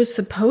who was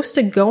supposed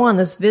to go on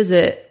this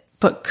visit,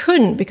 but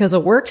couldn't because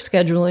of work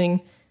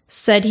scheduling,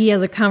 said he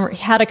has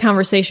had a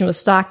conversation with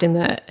Stockton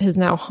that has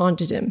now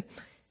haunted him.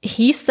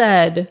 He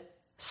said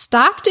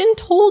Stockton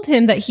told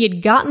him that he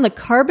had gotten the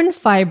carbon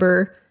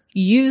fiber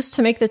used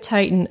to make the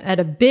Titan at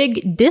a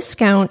big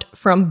discount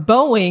from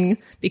Boeing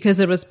because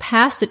it was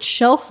past its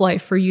shelf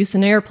life for use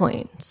in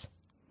airplanes.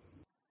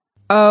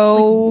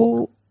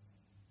 Oh,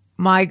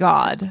 my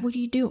God. What do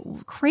you do?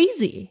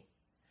 Crazy.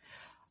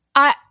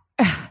 I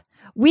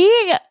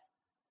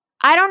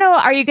don't know.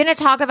 Are you going to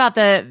talk about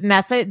the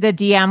message, the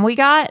DM we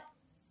got?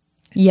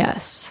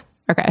 Yes.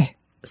 Okay.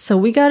 So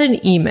we got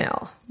an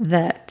email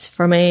that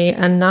from a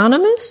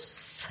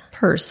anonymous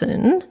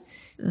person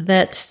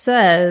that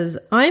says,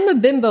 "I'm a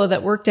bimbo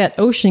that worked at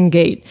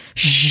OceanGate."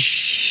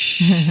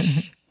 Shh.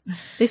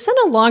 They sent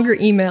a longer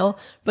email,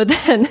 but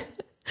then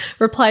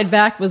replied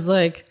back was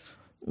like,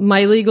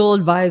 "My legal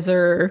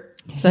advisor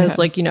says,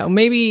 like, you know,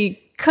 maybe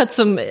cut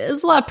some,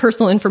 there's a lot of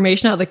personal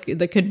information out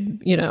that could,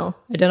 you know,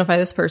 identify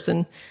this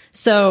person."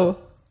 So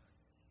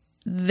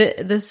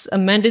this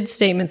amended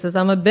statement says,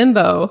 "I'm a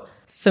bimbo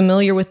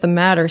familiar with the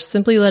matter,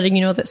 simply letting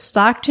you know that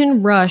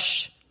Stockton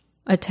Rush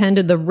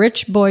attended the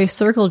rich boy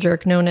circle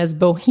jerk known as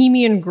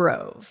Bohemian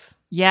Grove."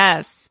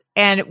 Yes.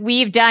 And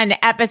we've done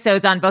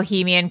episodes on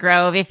Bohemian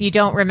Grove. If you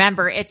don't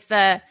remember,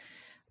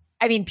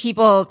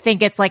 people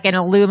think it's like an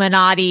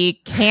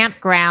Illuminati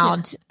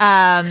campground.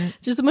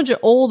 Just a bunch of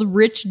old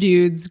rich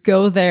dudes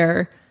go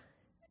there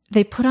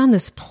they put on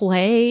this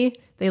play.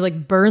 They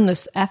like burn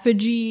this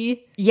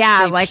effigy.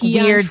 Yeah, they like pee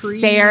on weird trees.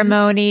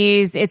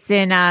 ceremonies. It's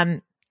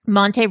in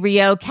Monte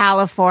Rio,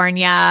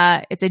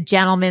 California. It's a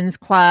gentleman's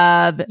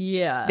club.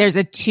 Yeah. There's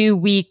a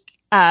 2-week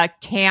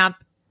camp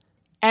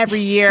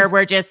every year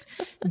where just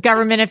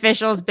government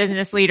officials,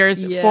 business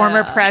leaders,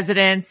 former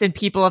presidents, and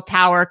people of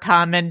power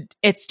come, and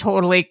it's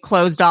totally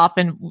closed off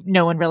and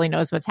no one really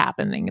knows what's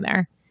happening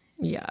there.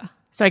 Yeah.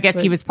 So I guess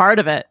he was part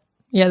of it.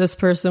 Yeah, this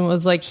person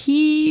was like,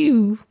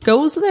 he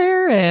goes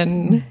there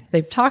and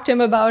they've talked to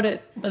him about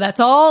it, but that's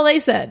all they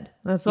said.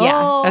 That's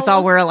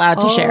all we're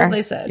allowed to share.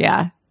 They said.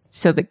 Yeah.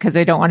 So because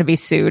they don't want to be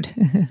sued.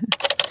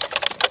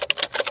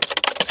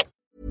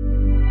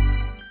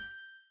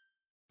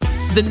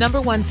 The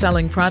number one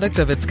selling product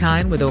of its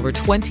kind with over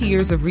 20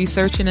 years of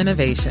research and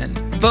innovation.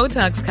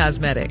 Botox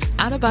Cosmetic,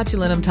 out of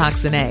botulinum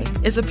toxin A,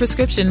 is a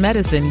prescription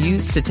medicine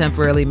used to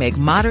temporarily make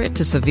moderate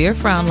to severe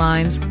frown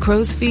lines,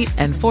 crow's feet,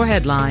 and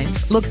forehead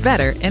lines look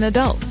better in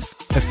adults.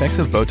 Effects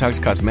of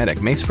Botox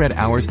Cosmetic may spread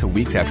hours to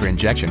weeks after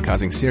injection,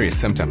 causing serious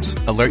symptoms.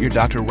 Alert your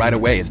doctor right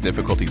away as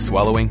difficulty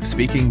swallowing,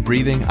 speaking,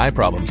 breathing, eye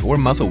problems, or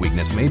muscle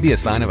weakness may be a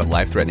sign of a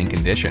life-threatening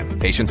condition.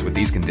 Patients with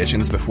these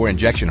conditions before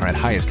injection are at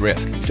highest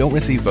risk. Don't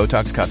receive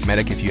Botox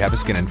Cosmetic if you have a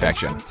skin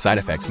infection. Side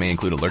effects may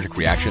include allergic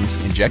reactions,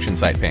 injection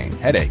site pain,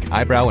 headache,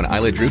 eyebrow and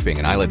eyelid drooping,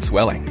 and eyelid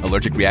swelling.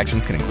 Allergic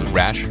reactions can include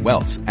rash,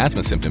 welts,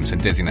 asthma symptoms,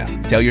 and dizziness.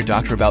 Tell your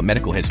doctor about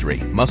medical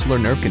history, muscle or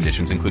nerve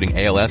conditions including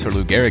ALS or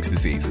Lou Gehrig's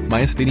disease,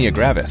 myasthenia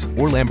gravis,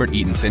 or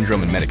Lambert-Eaton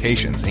syndrome and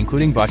medications,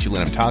 including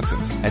botulinum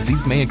toxins, as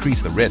these may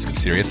increase the risk of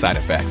serious side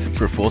effects.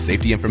 For full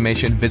safety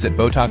information, visit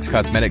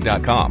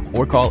BotoxCosmetic.com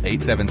or call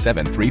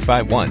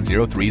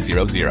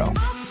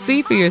 877-351-0300.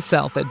 See for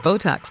yourself at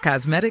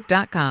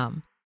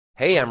BotoxCosmetic.com.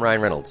 Hey, I'm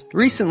Ryan Reynolds.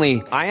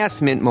 Recently, I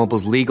asked Mint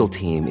Mobile's legal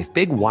team if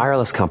big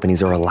wireless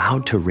companies are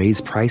allowed to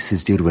raise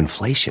prices due to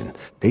inflation.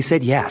 They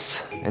said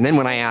yes. And then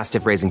when I asked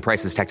if raising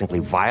prices technically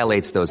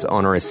violates those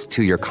onerous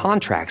 2-year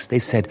contracts, they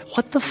said,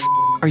 "What the f***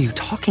 are you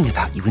talking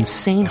about, you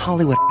insane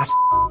Hollywood ass?"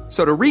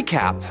 So to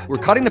recap, we're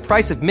cutting the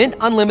price of Mint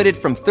Unlimited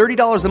from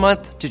 $30 a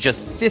month to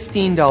just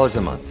 $15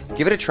 a month.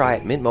 Give it a try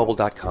at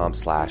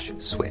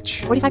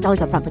mintmobile.com/switch.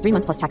 $45 up front for 3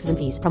 months plus taxes and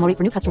fees. Promo rate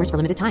for new customers for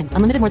limited time.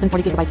 Unlimited more than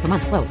 40 gigabytes per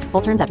month. Slows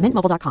full terms at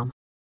mintmobile.com.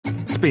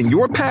 Spin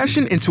your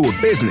passion into a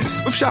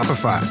business with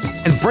Shopify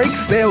and break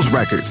sales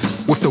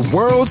records with the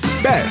world's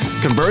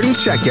best converting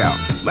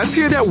checkout. Let's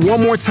hear that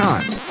one more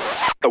time.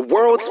 The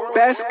world's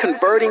best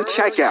converting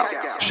checkout.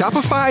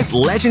 Shopify's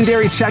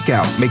legendary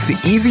checkout makes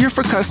it easier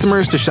for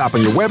customers to shop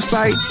on your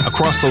website,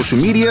 across social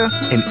media,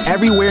 and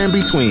everywhere in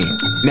between.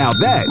 Now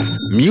that's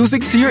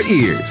music to your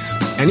ears.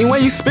 Any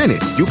way you spin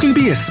it, you can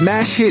be a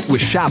smash hit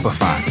with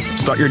Shopify.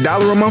 Start your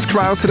 $1 a month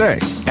trial today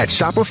at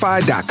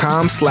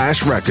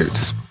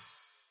shopify.com/records.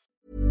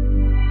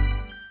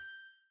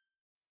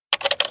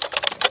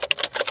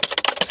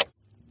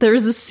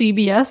 There's a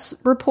CBS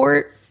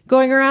report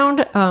going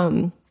around.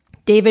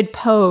 David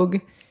Pogue,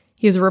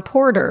 he was a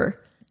reporter.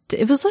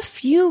 Was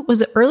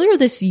it earlier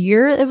this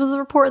year? It was a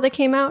report that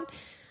came out.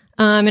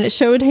 And it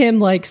showed him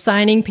like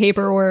signing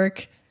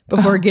paperwork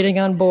before getting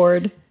on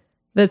board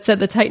that said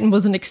the Titan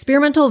was an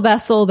experimental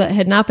vessel that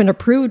had not been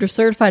approved or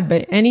certified by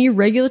any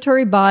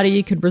regulatory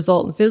body, could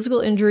result in physical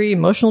injury,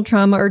 emotional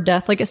trauma, or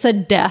death. Like it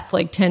said death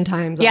like 10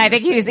 times. Yeah, I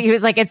think he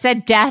was like, it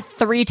said death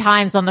 3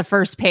 times on the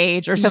first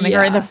page or something,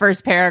 or in the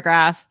first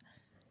paragraph.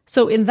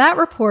 So in that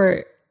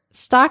report,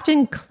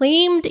 Stockton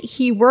claimed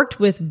he worked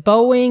with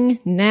Boeing,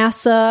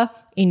 NASA,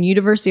 and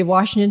University of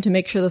Washington to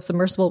make sure the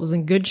submersible was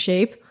in good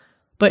shape.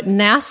 But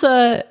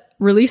NASA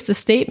released a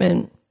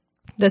statement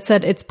that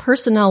said its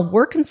personnel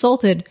were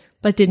consulted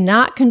but did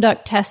not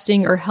conduct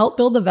testing or help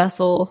build the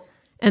vessel.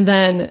 And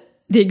then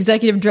the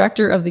executive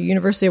director of the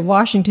University of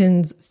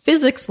Washington's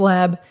physics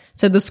lab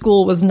said the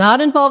school was not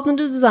involved in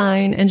the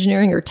design,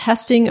 engineering, or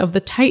testing of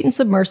the Titan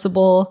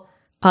submersible.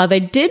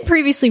 They did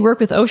previously work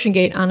with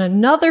OceanGate on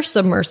another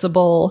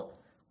submersible,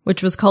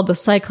 which was called the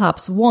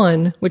Cyclops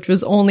 1, which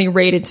was only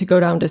rated to go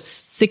down to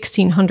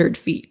 1,600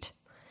 feet.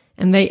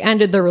 And they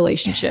ended their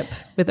relationship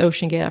with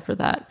OceanGate after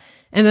that.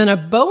 And then a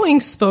Boeing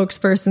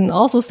spokesperson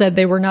also said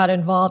they were not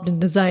involved in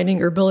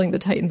designing or building the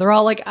Titan. They're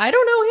all like, I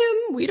don't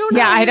know him. We don't know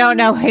him. I don't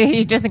know.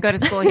 He doesn't go to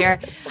school here.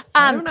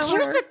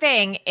 Here's the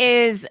thing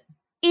is,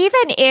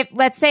 even if,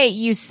 let's say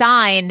you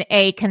sign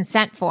a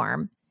consent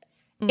form,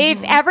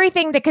 if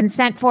everything the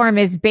consent form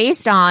is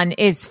based on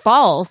is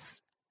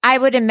false, I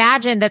would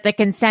imagine that the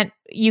consent,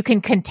 you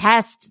can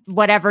contest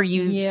whatever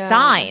you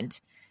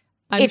signed.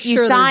 I'm if sure you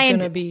there's signed,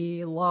 going to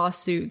be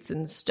lawsuits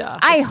and stuff.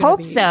 I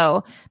hope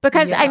so.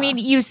 Because, I mean,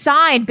 you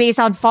signed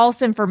based on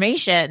false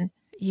information.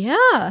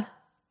 Yeah.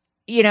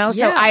 You know,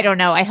 so I don't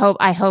know. I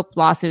hope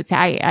lawsuits,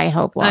 I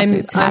hope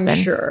lawsuits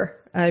happen.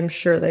 I'm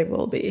sure they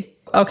will be.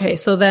 Okay,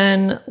 so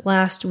then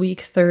last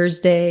week,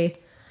 Thursday,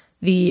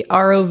 the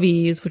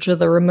ROVs, which are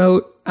the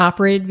remote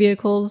operated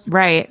vehicles,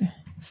 right,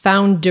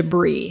 found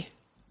debris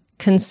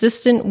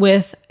consistent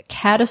with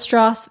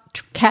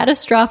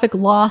catastrophic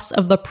loss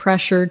of the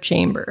pressure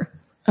chamber.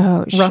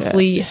 Oh, shit.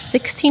 Roughly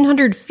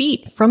 1,600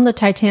 feet from the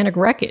Titanic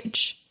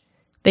wreckage.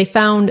 They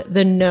found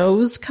the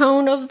nose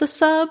cone of the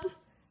sub,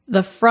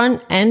 the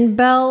front end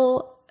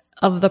bell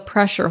of the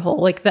pressure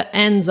hull, like the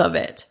ends of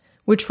it,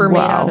 which were made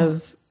out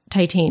of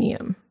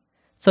titanium.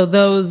 So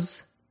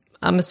those,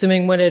 I'm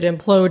assuming when it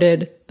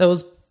imploded,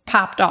 those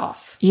popped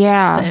off.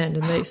 Yeah. At the end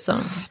and they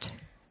sunk.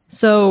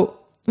 So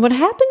what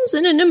happens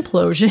in an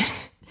implosion,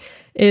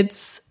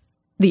 it's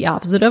the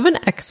opposite of an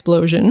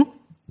explosion.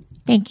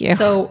 Thank you.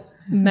 So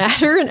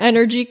matter and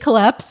energy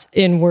collapse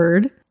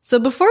inward. So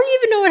before you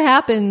even know what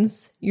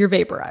happens, you're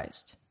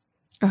vaporized.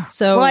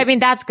 So, well, I mean,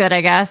 that's good,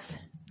 I guess.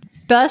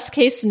 Best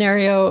case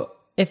scenario,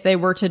 if they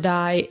were to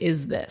die,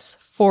 is this,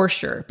 for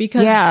sure.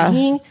 Because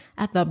being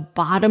at the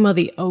bottom of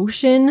the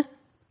ocean,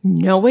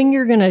 knowing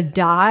you're going to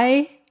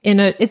die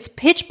it's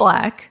pitch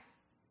black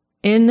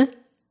in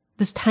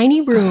this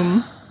tiny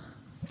room,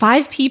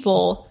 5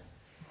 people,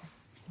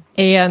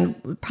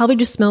 and probably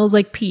just smells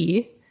like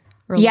pee.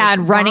 Or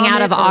and running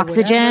out of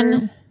oxygen.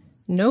 Whatever.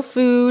 No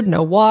food,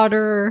 no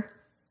water.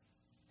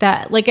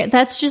 That's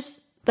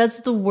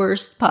the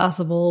worst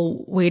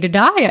possible way to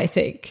die, I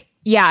think.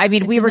 Yeah, I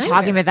mean, we were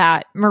talking about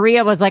that.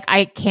 Maria was like,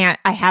 I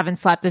haven't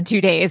slept in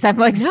 2 days. I'm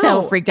like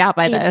so freaked out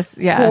by this.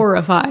 Yeah.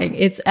 Horrifying.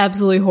 It's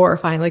absolutely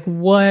horrifying. Like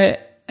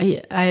what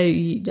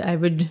I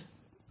would die.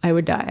 I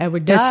would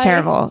die. That's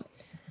terrible.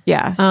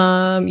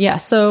 Yeah.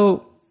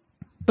 So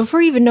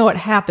before you even know what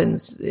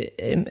happens, it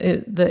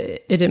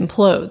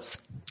implodes.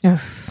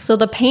 So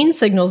the pain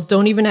signals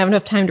don't even have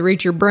enough time to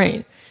reach your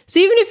brain. So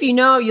even if you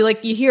know,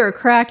 you hear a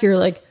crack, you're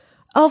like,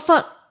 oh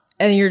fuck,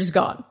 and you're just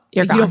gone.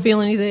 You're gone. You don't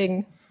feel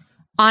anything.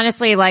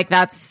 Honestly, like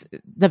that's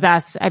the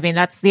best. I mean,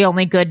 that's the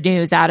only good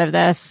news out of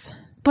this.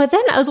 But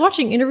then I was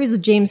watching interviews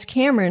with James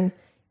Cameron.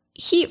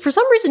 For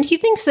some reason, he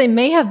thinks they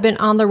may have been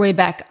on their way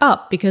back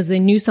up because they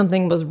knew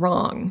something was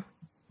wrong.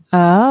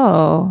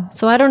 Oh.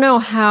 So I don't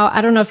know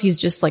if he's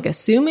just like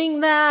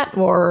assuming that,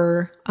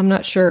 or I'm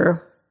not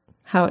sure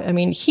how. I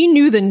mean, he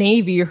knew the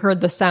Navy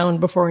heard the sound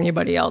before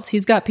anybody else.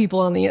 He's got people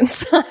on the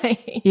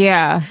inside.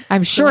 Yeah,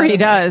 I'm sure he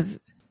does.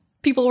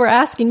 People were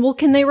asking, well,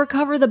 can they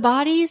recover the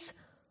bodies?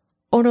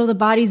 Oh no, the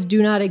bodies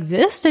do not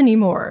exist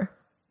anymore.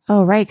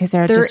 Oh, right, because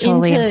they're just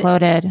totally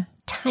imploded.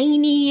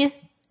 Tiny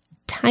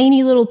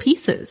little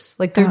pieces.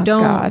 Like they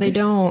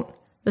imploded.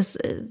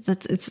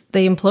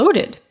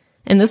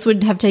 And this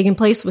would have taken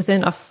place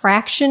within a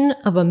fraction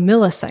of a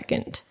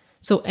millisecond.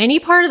 So any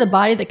part of the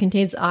body that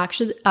contains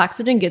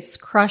oxygen gets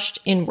crushed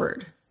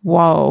inward.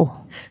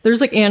 Whoa.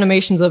 There's like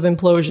animations of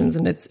implosions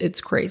and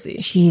it's crazy.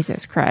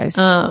 Jesus Christ.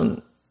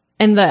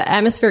 And the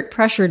atmospheric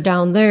pressure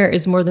down there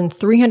is more than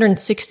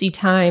 360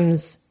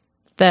 times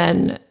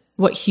than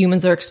what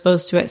humans are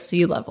exposed to at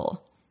sea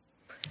level.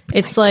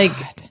 It's like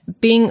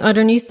being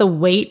underneath the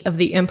weight of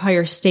the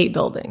Empire State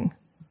Building,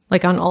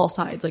 like on all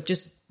sides, like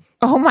just.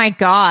 Oh my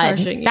God.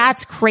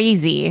 That's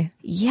crazy.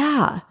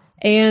 Yeah.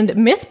 And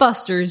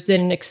Mythbusters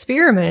did an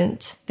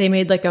experiment. They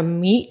made like a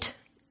meat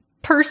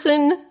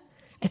person.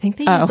 I think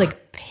they used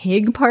like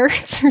pig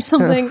parts or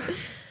something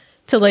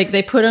to like,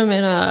 they put them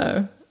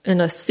in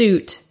a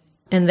suit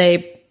and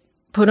they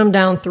put them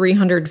down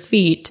 300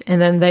 feet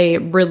and then they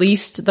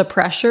released the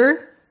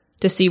pressure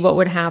to see what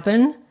would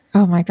happen.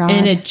 Oh my God.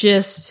 And it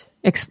just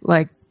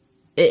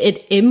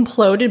it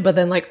imploded, but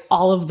then like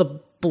all of the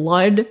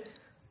blood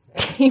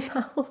came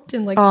out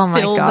and like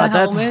filled the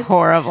helmet. That's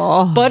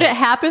horrible. But it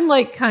happened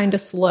like kind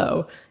of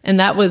slow, and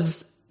that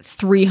was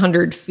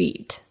 300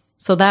 feet.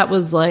 So that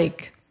was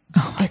like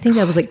I think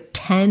that was like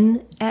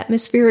 10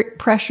 atmospheric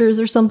pressures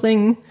or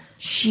something.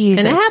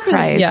 Jesus and it happened,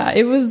 Christ. Yeah,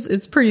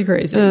 it's pretty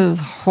crazy. It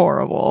was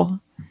horrible.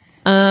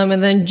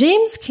 And then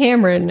James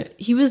Cameron,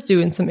 he was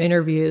doing some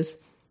interviews.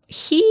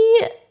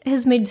 He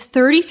has made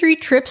 33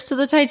 trips to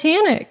the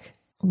Titanic.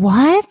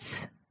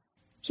 What?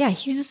 Yeah,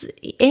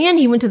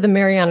 he went to the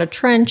Mariana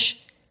Trench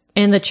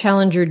and the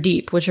Challenger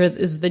Deep, which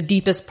is the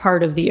deepest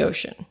part of the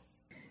ocean.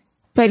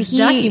 But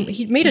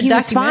he made a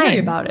documentary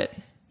about it.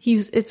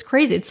 It's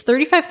crazy. It's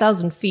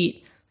 35,000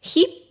 feet.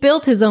 He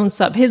built his own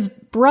sub. His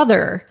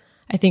brother,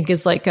 I think,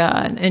 is like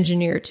an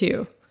engineer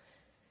too.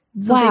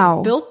 So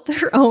they built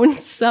their own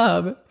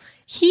sub.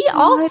 He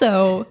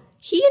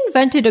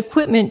invented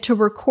equipment to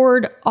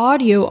record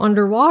audio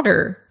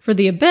underwater for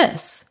the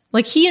abyss.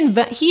 Like him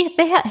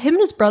and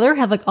his brother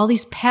have like all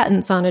these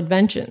patents on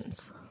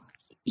inventions.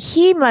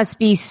 He must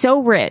be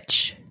so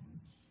rich.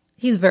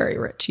 He's very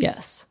rich,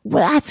 yes.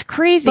 Well, that's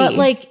crazy. But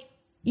like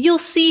you'll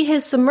see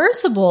his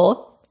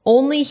submersible,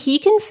 only he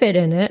can fit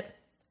in it.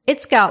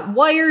 It's got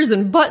wires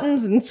and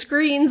buttons and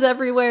screens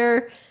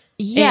everywhere.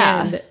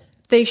 Yeah. And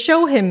they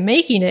show him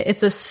making it.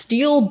 It's a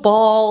steel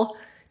ball.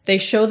 They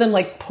show them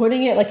like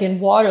putting it like in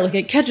water, like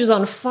it catches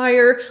on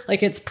fire,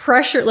 like it's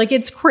pressure, like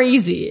it's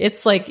crazy.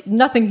 It's like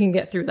nothing can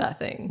get through that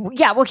thing.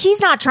 Yeah, well, he's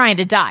not trying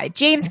to die.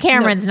 James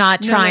Cameron's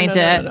not trying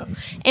to. No.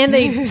 And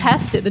they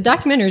test it. The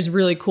documentary is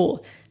really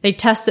cool. They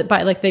test it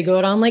by like they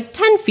go down like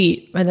 10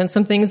 feet and then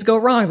some things go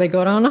wrong. They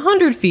go down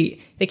 100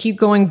 feet. They keep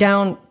going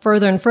down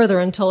further and further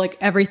until like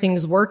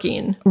everything's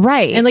working.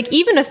 Right. And like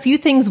even a few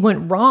things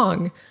went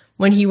wrong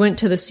when he went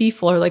to the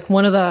seafloor. Like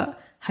one of the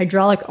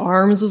hydraulic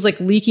arms was like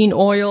leaking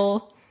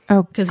oil.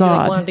 Oh, because he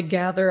like, wanted to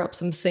gather up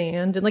some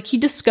sand, and like he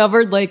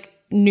discovered like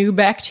new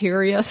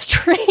bacteria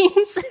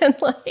strains, and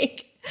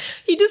like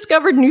he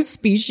discovered new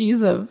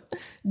species of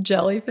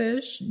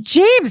jellyfish.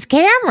 James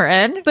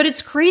Cameron. But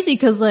it's crazy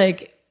because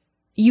like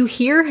you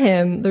hear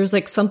him, there's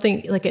like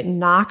something, like it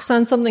knocks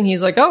on something.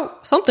 He's like, oh,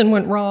 something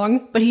went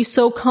wrong. But he's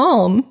so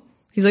calm.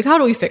 He's like, how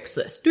do we fix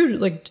this?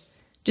 Dude, like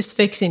just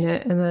fixing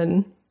it. And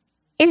then.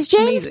 Is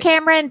James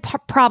Cameron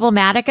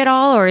problematic at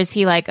all? Or is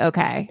he like,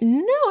 okay? No,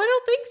 I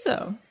don't think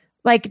so.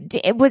 Like,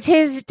 was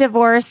his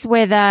divorce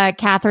with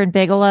Catherine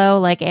Bigelow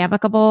like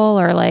amicable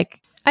or like?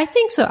 I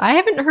think so. I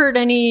haven't heard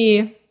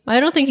any. I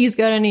don't think he's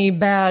got any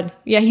bad.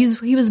 Yeah,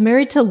 he was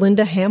married to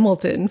Linda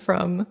Hamilton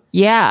from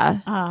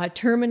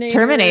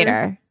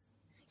Terminator.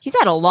 He's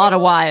had a lot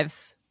of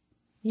wives.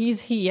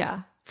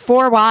 Yeah.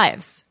 4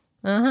 wives.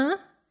 I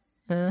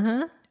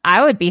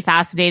would be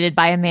fascinated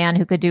by a man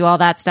who could do all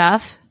that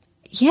stuff.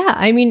 Yeah,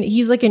 I mean,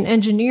 he's like an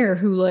engineer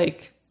who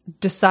like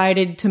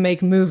decided to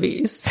make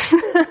movies.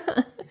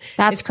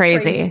 That's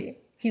crazy.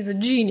 He's a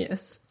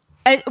genius.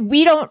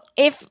 We don't,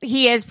 if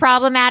he is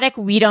problematic,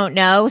 we don't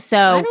know. So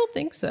I don't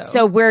think so.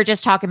 So we're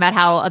just talking about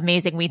how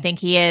amazing we think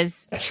he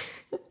is.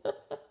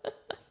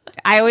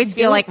 I always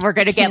feel like we're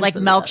going to get like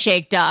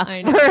milkshake duck.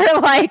 I know.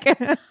 Like,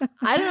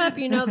 I don't know if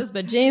you know this,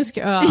 but James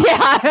has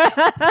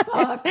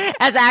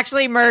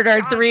actually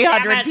murdered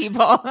 300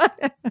 people.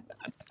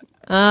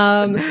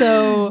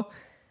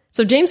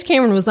 So James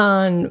Cameron was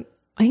on,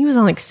 I think he was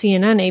on like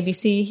CNN,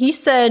 ABC. He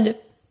said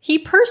he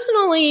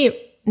personally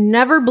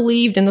never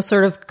believed in the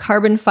sort of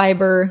carbon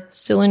fiber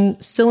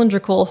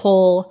cylindrical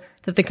hull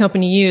that the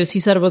company used. He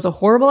said it was a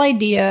horrible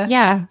idea.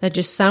 Yeah. That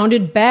just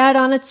sounded bad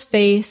on its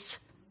face.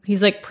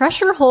 He's like,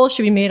 pressure hulls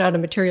should be made out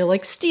of material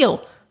like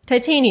steel,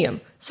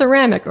 titanium,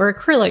 ceramic, or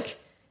acrylic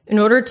in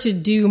order to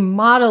do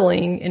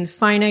modeling and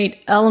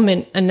finite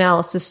element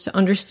analysis to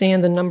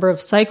understand the number of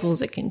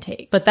cycles it can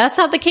take. But that's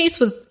not the case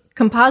with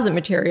composite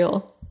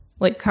material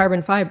like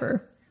carbon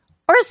fiber.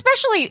 Or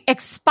especially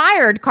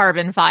expired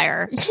carbon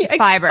fiber.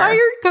 Expired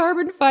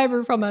carbon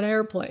fiber from an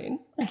airplane.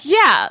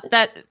 Yeah,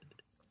 that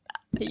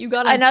you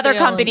got. Another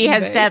company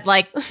has said,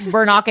 like,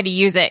 we're not going to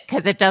use it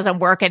because it doesn't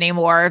work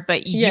anymore,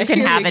 but you can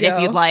have it if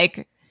you'd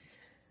like.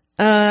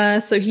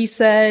 So he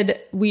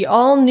said, we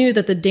all knew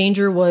that the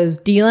danger was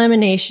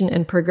delamination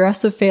and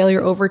progressive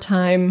failure over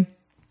time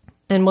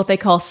and what they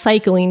call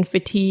cycling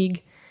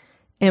fatigue.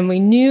 And we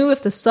knew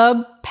if the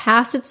sub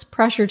passed its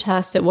pressure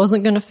test, it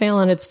wasn't going to fail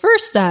on its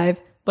first dive,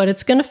 but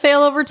it's going to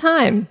fail over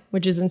time,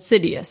 which is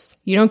insidious.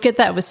 You don't get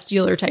that with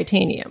steel or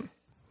titanium.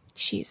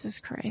 Jesus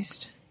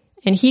Christ.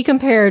 And he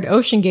compared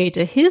OceanGate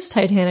to his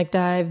Titanic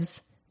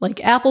dives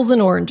like apples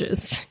and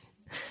oranges.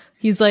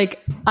 He's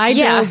like, I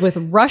dove with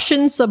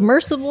Russian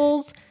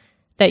submersibles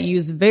that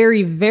use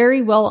very,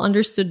 very well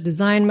understood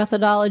design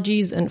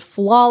methodologies and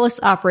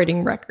flawless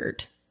operating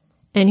record.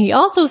 And he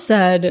also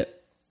said,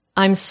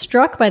 I'm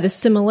struck by the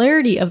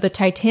similarity of the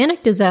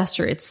Titanic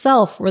disaster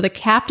itself, where the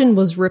captain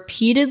was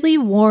repeatedly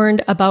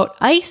warned about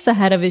ice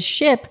ahead of his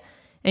ship,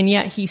 and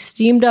yet he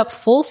steamed up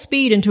full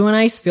speed into an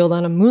ice field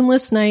on a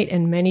moonless night,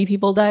 and many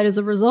people died as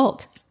a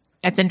result.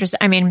 That's interesting.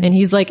 I mean, and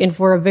he's like, and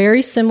for a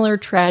very similar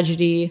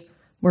tragedy,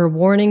 where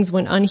warnings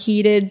went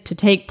unheeded to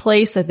take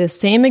place at this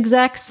same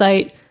exact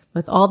site,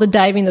 with all the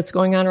diving that's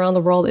going on around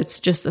the world, it's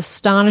just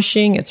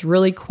astonishing. It's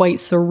really quite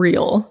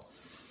surreal.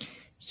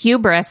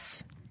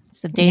 Hubris.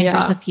 The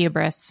dangers of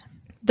hubris.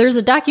 There's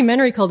a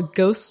documentary called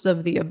Ghosts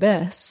of the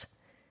Abyss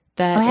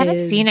that I haven't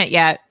seen it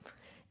yet.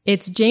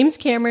 It's James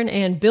Cameron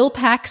and Bill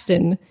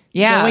Paxton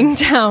going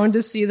down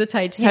to see the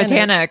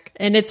Titanic.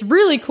 And it's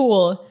really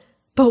cool.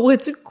 But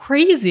what's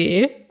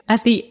crazy,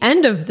 at the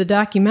end of the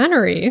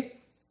documentary,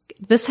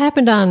 this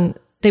happened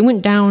they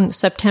went down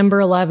September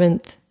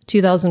 11th,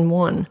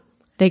 2001.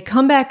 They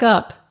come back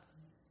up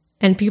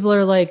and people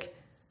are like,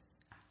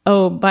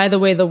 oh, by the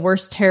way, the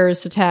worst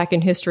terrorist attack in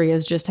history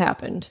has just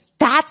happened.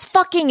 That's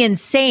fucking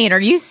insane. Are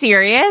you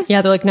serious?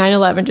 Yeah, they're like,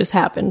 9/11 just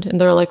happened.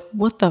 And they're like,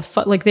 what the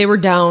fuck? Like, they were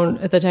down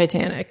at the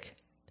Titanic.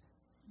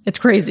 It's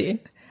crazy.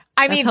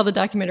 That's how the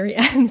documentary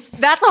ends.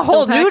 That's a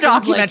whole new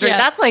documentary. Like,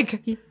 that's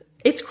like...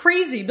 It's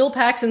crazy. Bill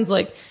Paxton's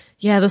like,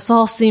 yeah, this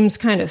all seems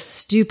kind of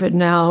stupid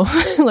now.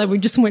 Like, we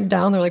just went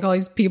down there, like, all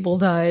these people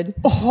died.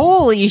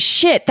 Holy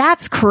shit,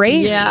 that's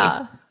crazy.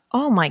 Yeah.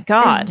 Oh, my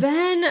God.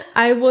 And then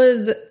I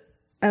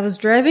was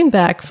driving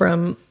back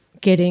from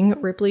getting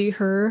Ripley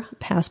her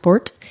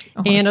passport,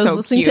 and I was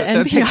listening to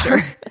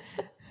NPR.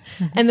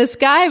 And this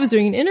guy was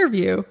doing an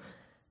interview.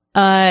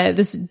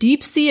 This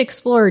deep sea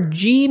explorer,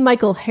 G.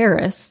 Michael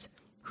Harris,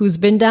 who's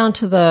been down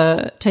to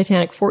the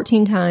Titanic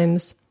 14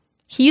 times.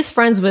 He's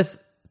friends with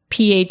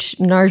P.H.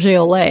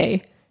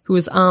 Nargeolet, who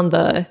was on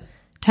the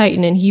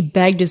Titan, and he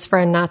begged his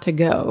friend not to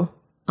go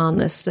on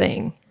this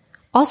thing.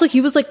 Also,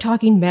 he was like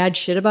talking mad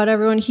shit about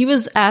everyone. He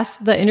was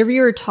the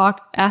interviewer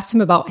asked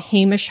him about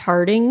Hamish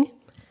Harding,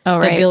 the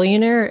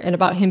billionaire, and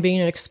about him being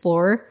an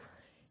explorer.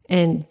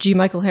 And G.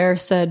 Michael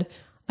Harris said,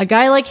 a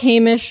guy like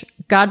Hamish,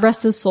 God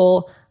rest his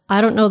soul,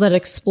 I don't know that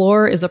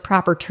explorer is a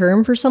proper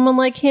term for someone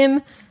like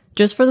him,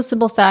 just for the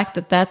simple fact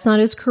that that's not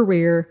his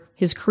career.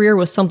 his career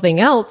was something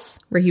else,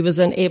 where he was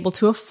unable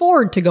to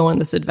afford to go on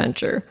this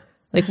adventure.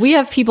 Like, we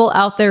have people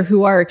out there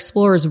who are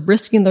explorers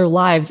risking their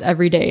lives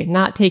every day,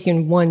 not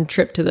taking one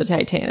trip to the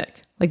Titanic.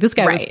 Like, this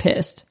guy was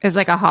pissed. It's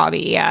like a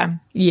hobby, yeah.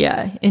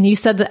 Yeah, and he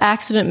said the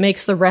accident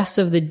makes the rest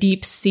of the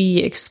deep sea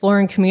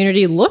exploring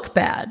community look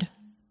bad.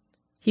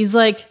 He's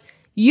like,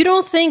 you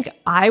don't think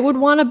I would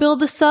want to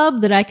build a sub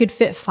that I could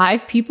fit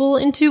 5 people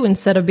into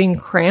instead of being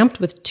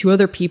cramped with 2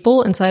 other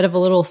people inside of a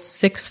little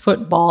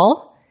 6-foot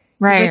ball?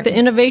 Right. Like, the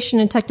innovation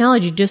and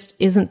technology just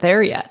isn't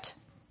there yet.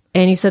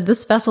 And he said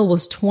this vessel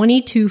was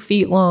 22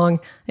 feet long.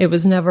 It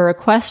was never a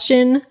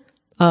question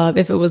of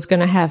if it was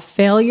going to have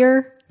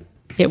failure.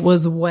 It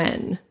was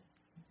when.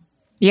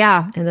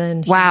 Yeah. And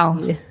then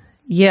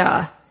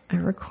yeah. I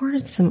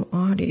recorded some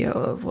audio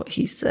of what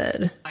he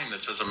said.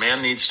 That says a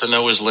man needs to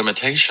know his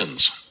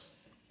limitations.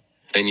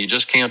 And you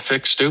just can't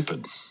fix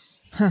stupid.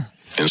 And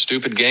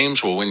stupid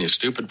games will win you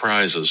stupid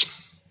prizes.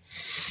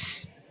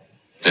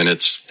 And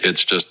it's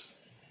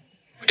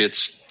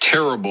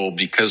terrible,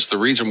 because the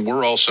reason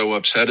we're all so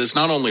upset is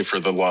not only for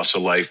the loss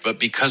of life, but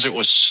because it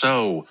was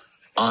so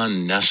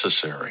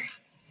unnecessary.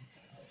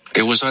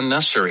 It was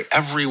unnecessary.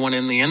 Everyone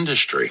in the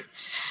industry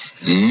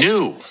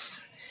knew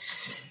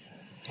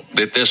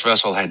that this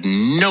vessel had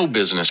no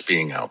business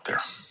being out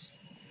there.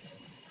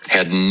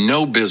 Had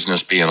no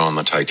business being on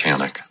the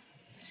Titanic.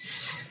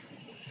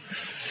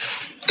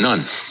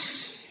 None.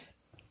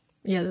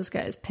 Yeah, this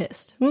guy is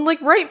pissed. I mean,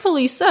 like,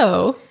 rightfully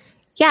so.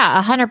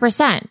 Yeah,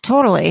 100%.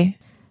 Totally.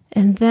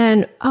 And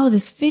then,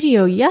 this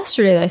video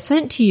yesterday that I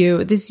sent to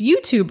you, this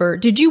YouTuber,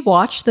 did you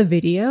watch the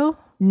video?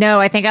 No,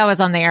 I think I was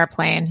on the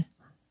airplane.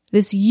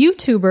 This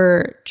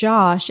YouTuber,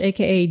 Josh,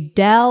 aka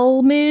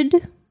Dalmid,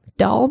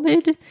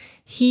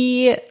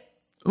 he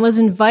was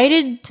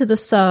invited to the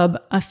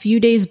sub a few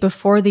days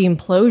before the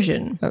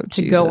implosion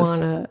to go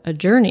on a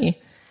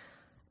journey.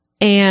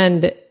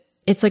 And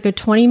it's like a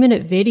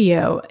 20-minute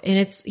video,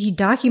 and he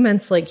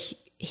documents like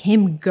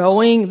him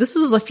going. This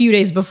was a few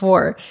days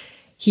before.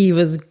 He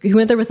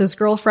went there with his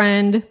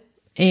girlfriend,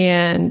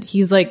 and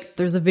he's like,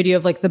 there's a video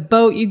of like the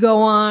boat you go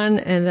on,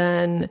 and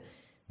then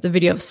the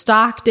video of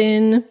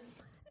Stockton,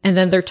 and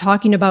then they're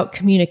talking about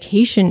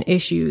communication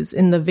issues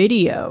in the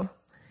video,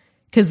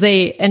 because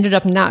they ended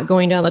up not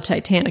going down the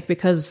Titanic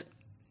because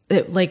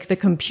the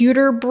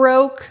computer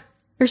broke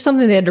or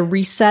something. They had to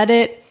reset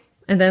it,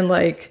 and then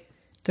like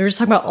they were just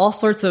talking about all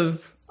sorts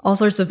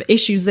of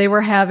issues they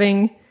were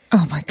having.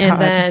 Oh my God.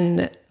 And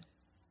then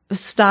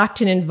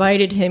Stockton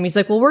invited him. He's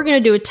like, well, we're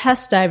going to do a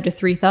test dive to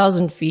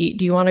 3,000 feet.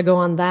 Do you want to go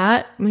on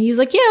that? And he's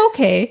like, yeah,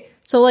 okay.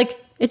 So like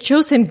it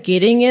shows him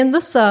getting in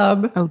the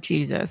sub. Oh,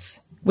 Jesus.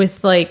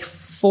 With like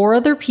 4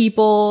 other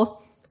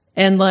people.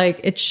 And like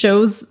it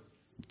shows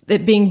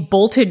it being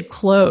bolted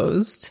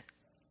closed.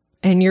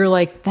 And you're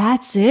like,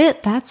 that's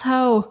it? That's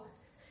how.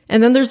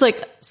 And then there's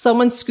like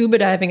someone scuba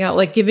diving out,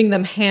 like giving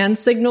them hand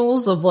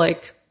signals of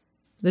like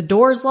the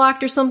door's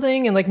locked or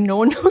something. And like no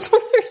one knows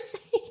what they're saying.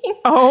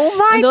 Oh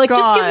my and they're like,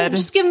 God.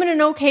 Just give him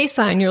an okay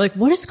sign. You're like,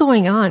 what is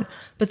going on?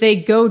 But they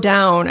go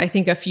down, I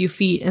think, a few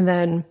feet, and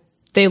then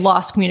they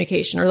lost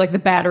communication, or like the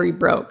battery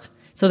broke.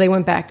 So they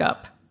went back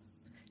up.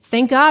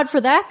 Thank God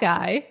for that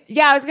guy.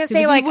 Yeah, I was going to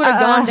say, like, he would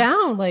have gone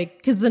down, like,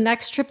 because the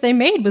next trip they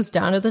made was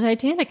down to the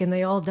Titanic, and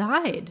they all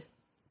died.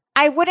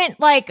 I wouldn't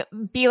like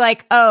be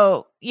like,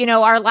 oh,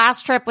 our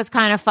last trip was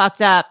kind of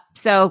fucked up,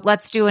 so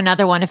let's do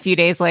another one a few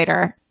days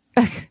later.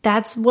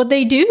 That's what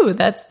they do.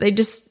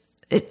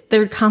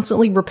 They're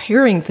constantly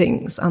repairing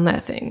things on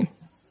that thing.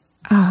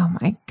 Oh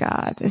my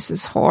God, this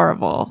is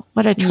horrible.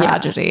 What a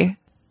tragedy.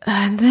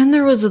 Yeah. And then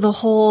there was the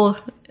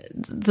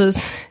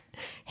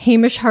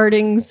Hamish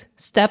Harding's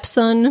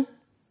stepson,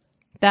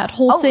 that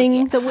whole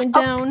thing that went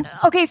down.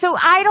 Okay, so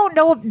I don't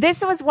know.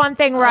 This was one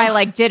thing where I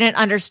like didn't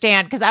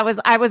understand, because I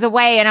was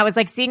away and I was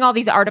like seeing all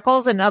these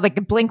articles and like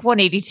the Blink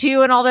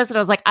 182 and all this, and I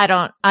was like,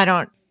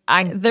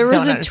 there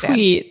was a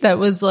tweet that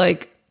was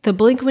like, the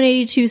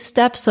Blink-182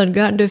 stepson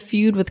got into a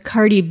feud with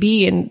Cardi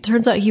B, and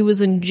turns out he was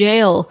in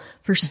jail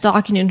for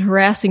stalking and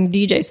harassing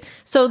DJs.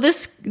 So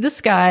this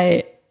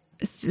guy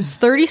is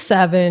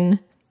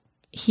 37.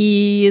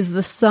 He is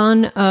the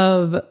son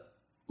of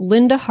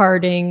Linda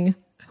Harding,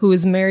 who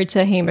is married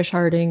to Hamish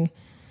Harding.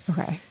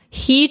 Okay.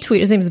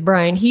 His name is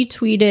Brian. He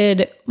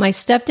tweeted, my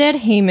stepdad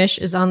Hamish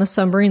is on the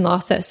submarine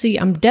lost at sea.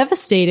 I'm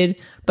devastated,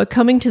 but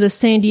coming to the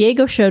San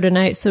Diego show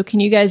tonight, so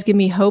can you guys give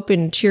me hope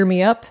and cheer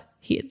me up?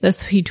 He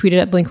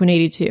tweeted at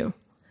Blink-182.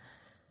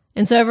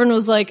 And so everyone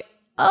was like,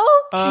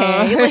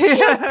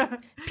 okay.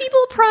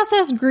 People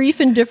process grief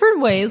in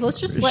different ways. Let's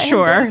just let him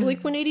go to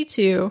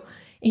Blink-182.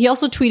 He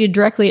also tweeted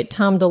directly at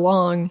Tom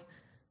DeLonge,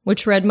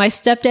 which read, my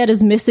stepdad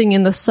is missing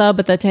in the sub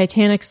at the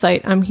Titanic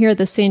site. I'm here at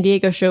the San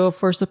Diego show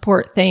for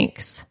support.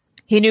 Thanks.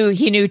 He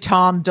knew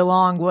Tom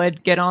DeLonge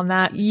would get on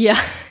that.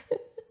 Yeah.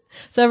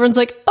 So everyone's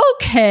like,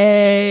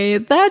 okay,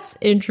 that's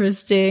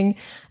interesting.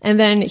 And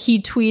then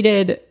he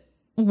tweeted,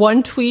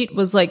 one tweet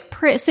was like,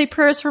 say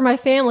prayers for my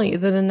family.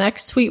 Then the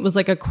next tweet was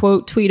like a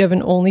quote tweet of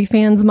an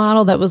OnlyFans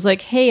model that was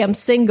like, hey, I'm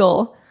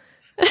single.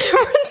 And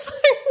everyone's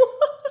like,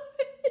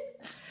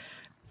 what?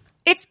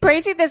 It's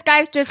crazy. This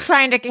guy's just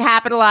trying to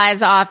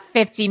capitalize off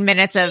 15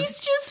 minutes of. He's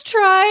just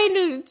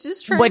trying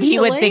what he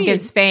would think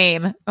is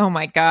fame. Oh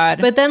my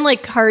God. But then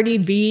like Cardi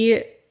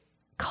B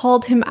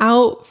called him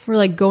out for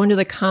like going to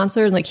the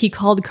concert, and like he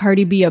called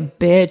Cardi B a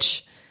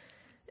bitch.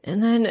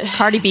 And then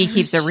Cardi B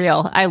keeps it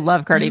real. I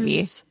love Cardi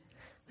B.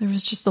 There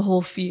was just a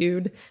whole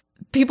feud.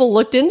 People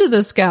looked into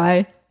this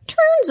guy.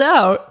 Turns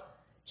out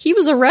he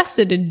was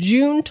arrested in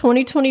June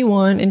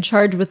 2021 and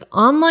charged with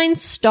online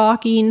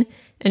stalking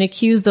and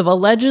accused of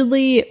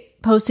allegedly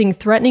posting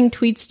threatening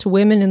tweets to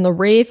women in the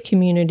rave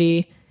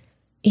community.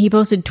 He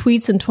posted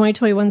tweets in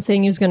 2021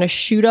 saying he was going to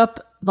shoot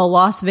up the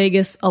Las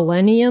Vegas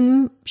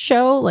Millennium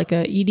show, like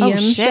a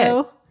EDM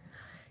show.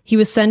 He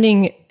was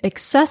sending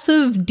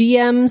excessive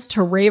DMs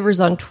to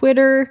ravers on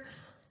Twitter,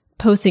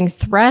 posting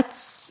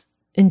threats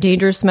and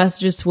dangerous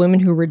messages to women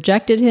who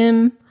rejected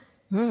him.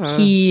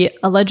 He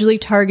allegedly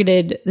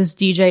targeted this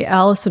DJ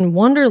Alice in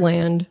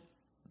Wonderland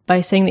by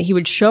saying that he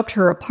would show up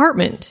to her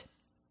apartment.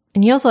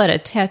 And he also had a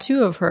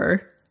tattoo of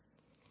her.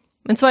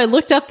 And so I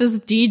looked up this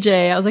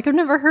DJ. I was like, I've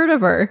never heard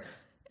of her.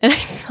 And I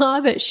saw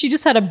that she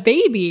just had a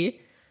baby.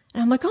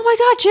 And I'm like, oh my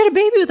God, she had a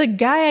baby with a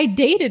guy I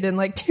dated in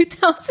like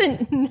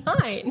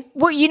 2009.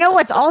 Well, you know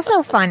what's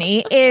also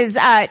funny is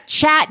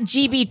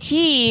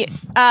ChatGPT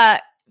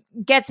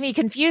gets me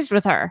confused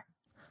with her.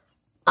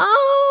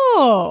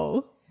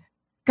 Oh.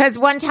 Because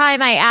one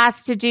time I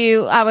asked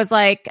I was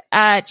like,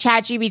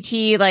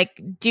 ChatGPT, like,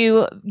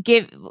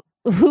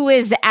 who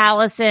is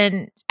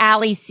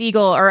Ali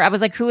Siegel? Or I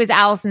was like, who is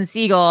Alison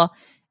Siegel?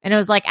 And it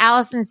was like,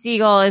 Alison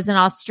Siegel is an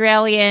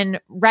Australian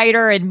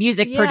writer and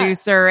music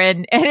producer.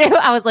 And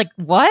I was like,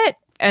 what?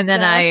 And then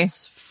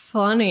That's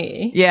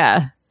funny.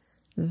 Yeah.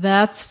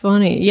 That's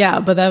funny. Yeah,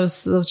 but that was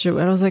so true.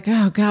 And I was like,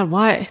 oh God,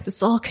 why?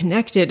 It's all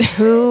connected.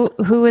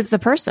 Who is the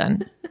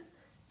person?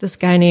 This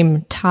guy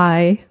named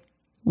Ty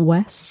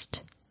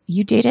West.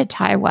 You dated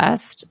Ty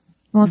West?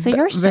 Melissa,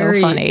 you're so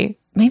funny.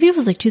 Maybe it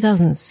was like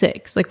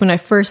 2006. Like when I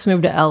first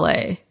moved to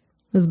LA.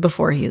 It was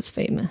before he is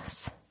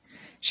famous.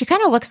 She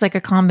kind of looks like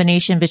a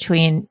combination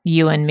between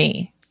you and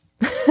me.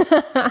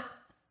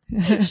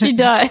 She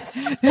does.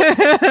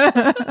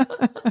 I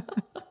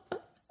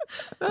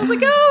was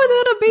like,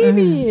 oh, they had a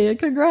baby.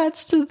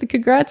 Congrats to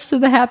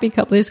the happy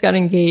couple. They just got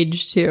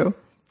engaged too.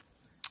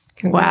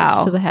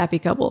 Congrats to the happy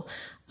couple.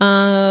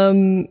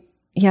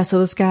 Yeah, so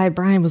this guy,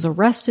 Brian, was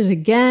arrested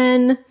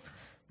again.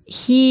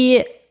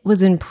 He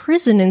was in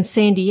prison in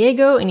San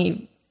Diego, and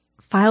he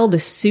filed a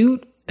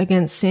suit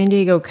against San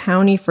Diego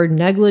County for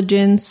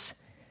negligence,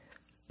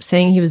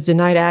 saying he was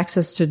denied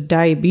access to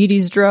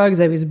diabetes drugs,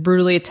 that he was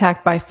brutally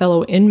attacked by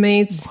fellow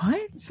inmates.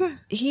 What?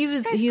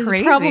 He's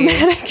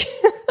problematic.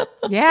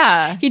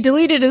 Yeah. He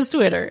deleted his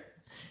Twitter.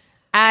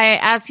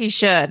 As he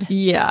should.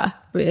 Yeah.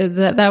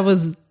 That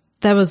was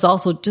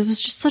also, it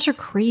was just such a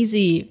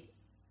crazy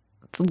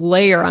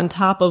layer on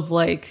top of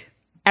like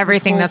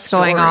everything that's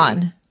going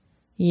on.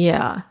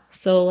 Yeah.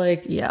 So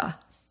like, yeah.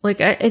 Like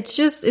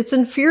it's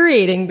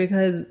infuriating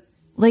because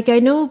like I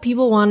know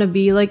people want to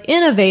be like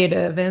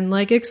innovative and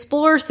like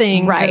explore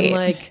things. Right. And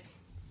like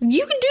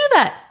you can do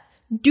that.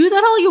 Do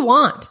that all you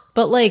want.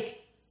 But like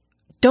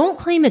don't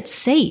claim it's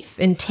safe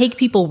and take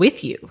people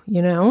with you,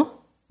 you know?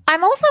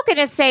 I'm also going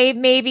to say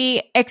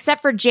maybe,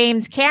 except for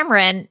James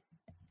Cameron,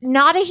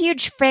 not a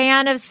huge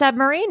fan of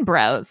Submarine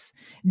Bros.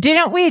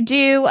 Didn't we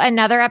do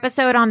another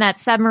episode on that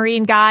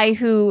submarine guy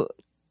who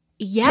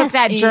took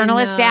that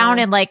journalist down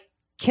and like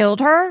killed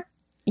her?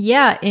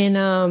 Yeah,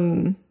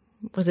 in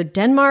was it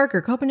Denmark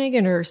or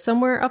Copenhagen or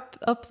somewhere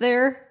up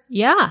there?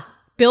 Yeah.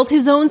 Built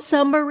his own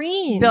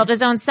submarine. Built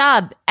his own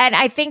sub. And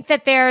I think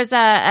that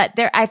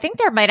I think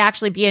there might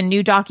actually be a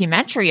new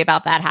documentary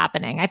about that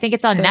happening. I think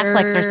it's on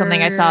Netflix or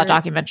something. I saw a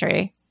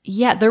documentary.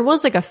 Yeah, there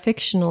was like a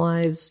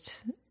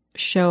fictionalized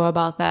show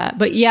about that.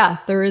 But yeah,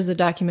 there is a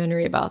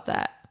documentary about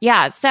that.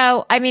 Yeah.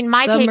 So, I mean,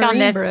 my take on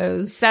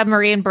this,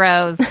 Submarine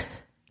Bros,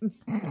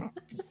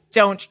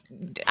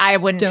 I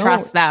wouldn't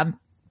trust them.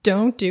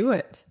 Don't do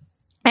it.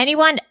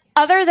 Anyone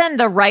other than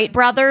the Wright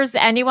brothers,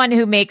 anyone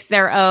who makes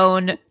their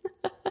own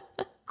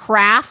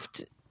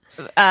craft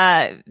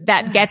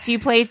that gets you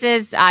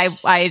places,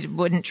 I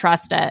wouldn't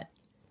trust it.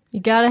 You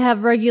got to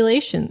have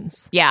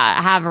regulations.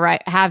 Yeah,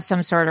 have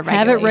some sort of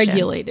regulations. Have it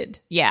regulated.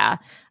 Yeah.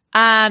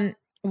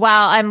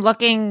 Well,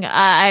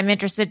 I'm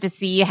interested to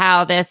see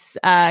how this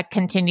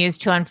continues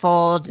to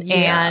unfold,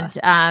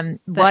 and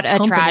what a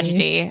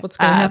tragedy. What's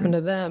going to happen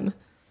to them?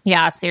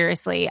 Yeah,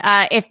 seriously.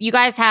 If you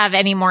guys have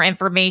any more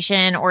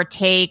information or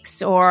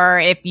takes, or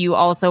if you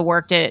also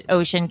worked at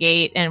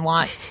OceanGate and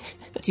want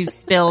to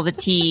spill the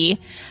tea,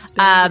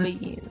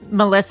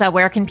 Melissa,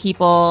 where can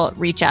people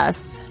reach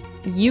us?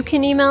 You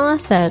can email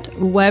us at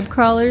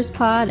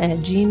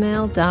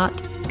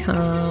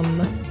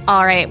webcrawlerspod@gmail.com.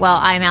 All right. Well,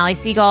 I'm Ali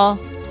Siegel.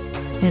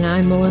 And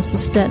I'm Melissa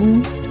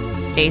Stetton.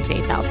 Stay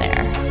safe out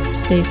there.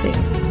 Stay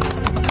safe.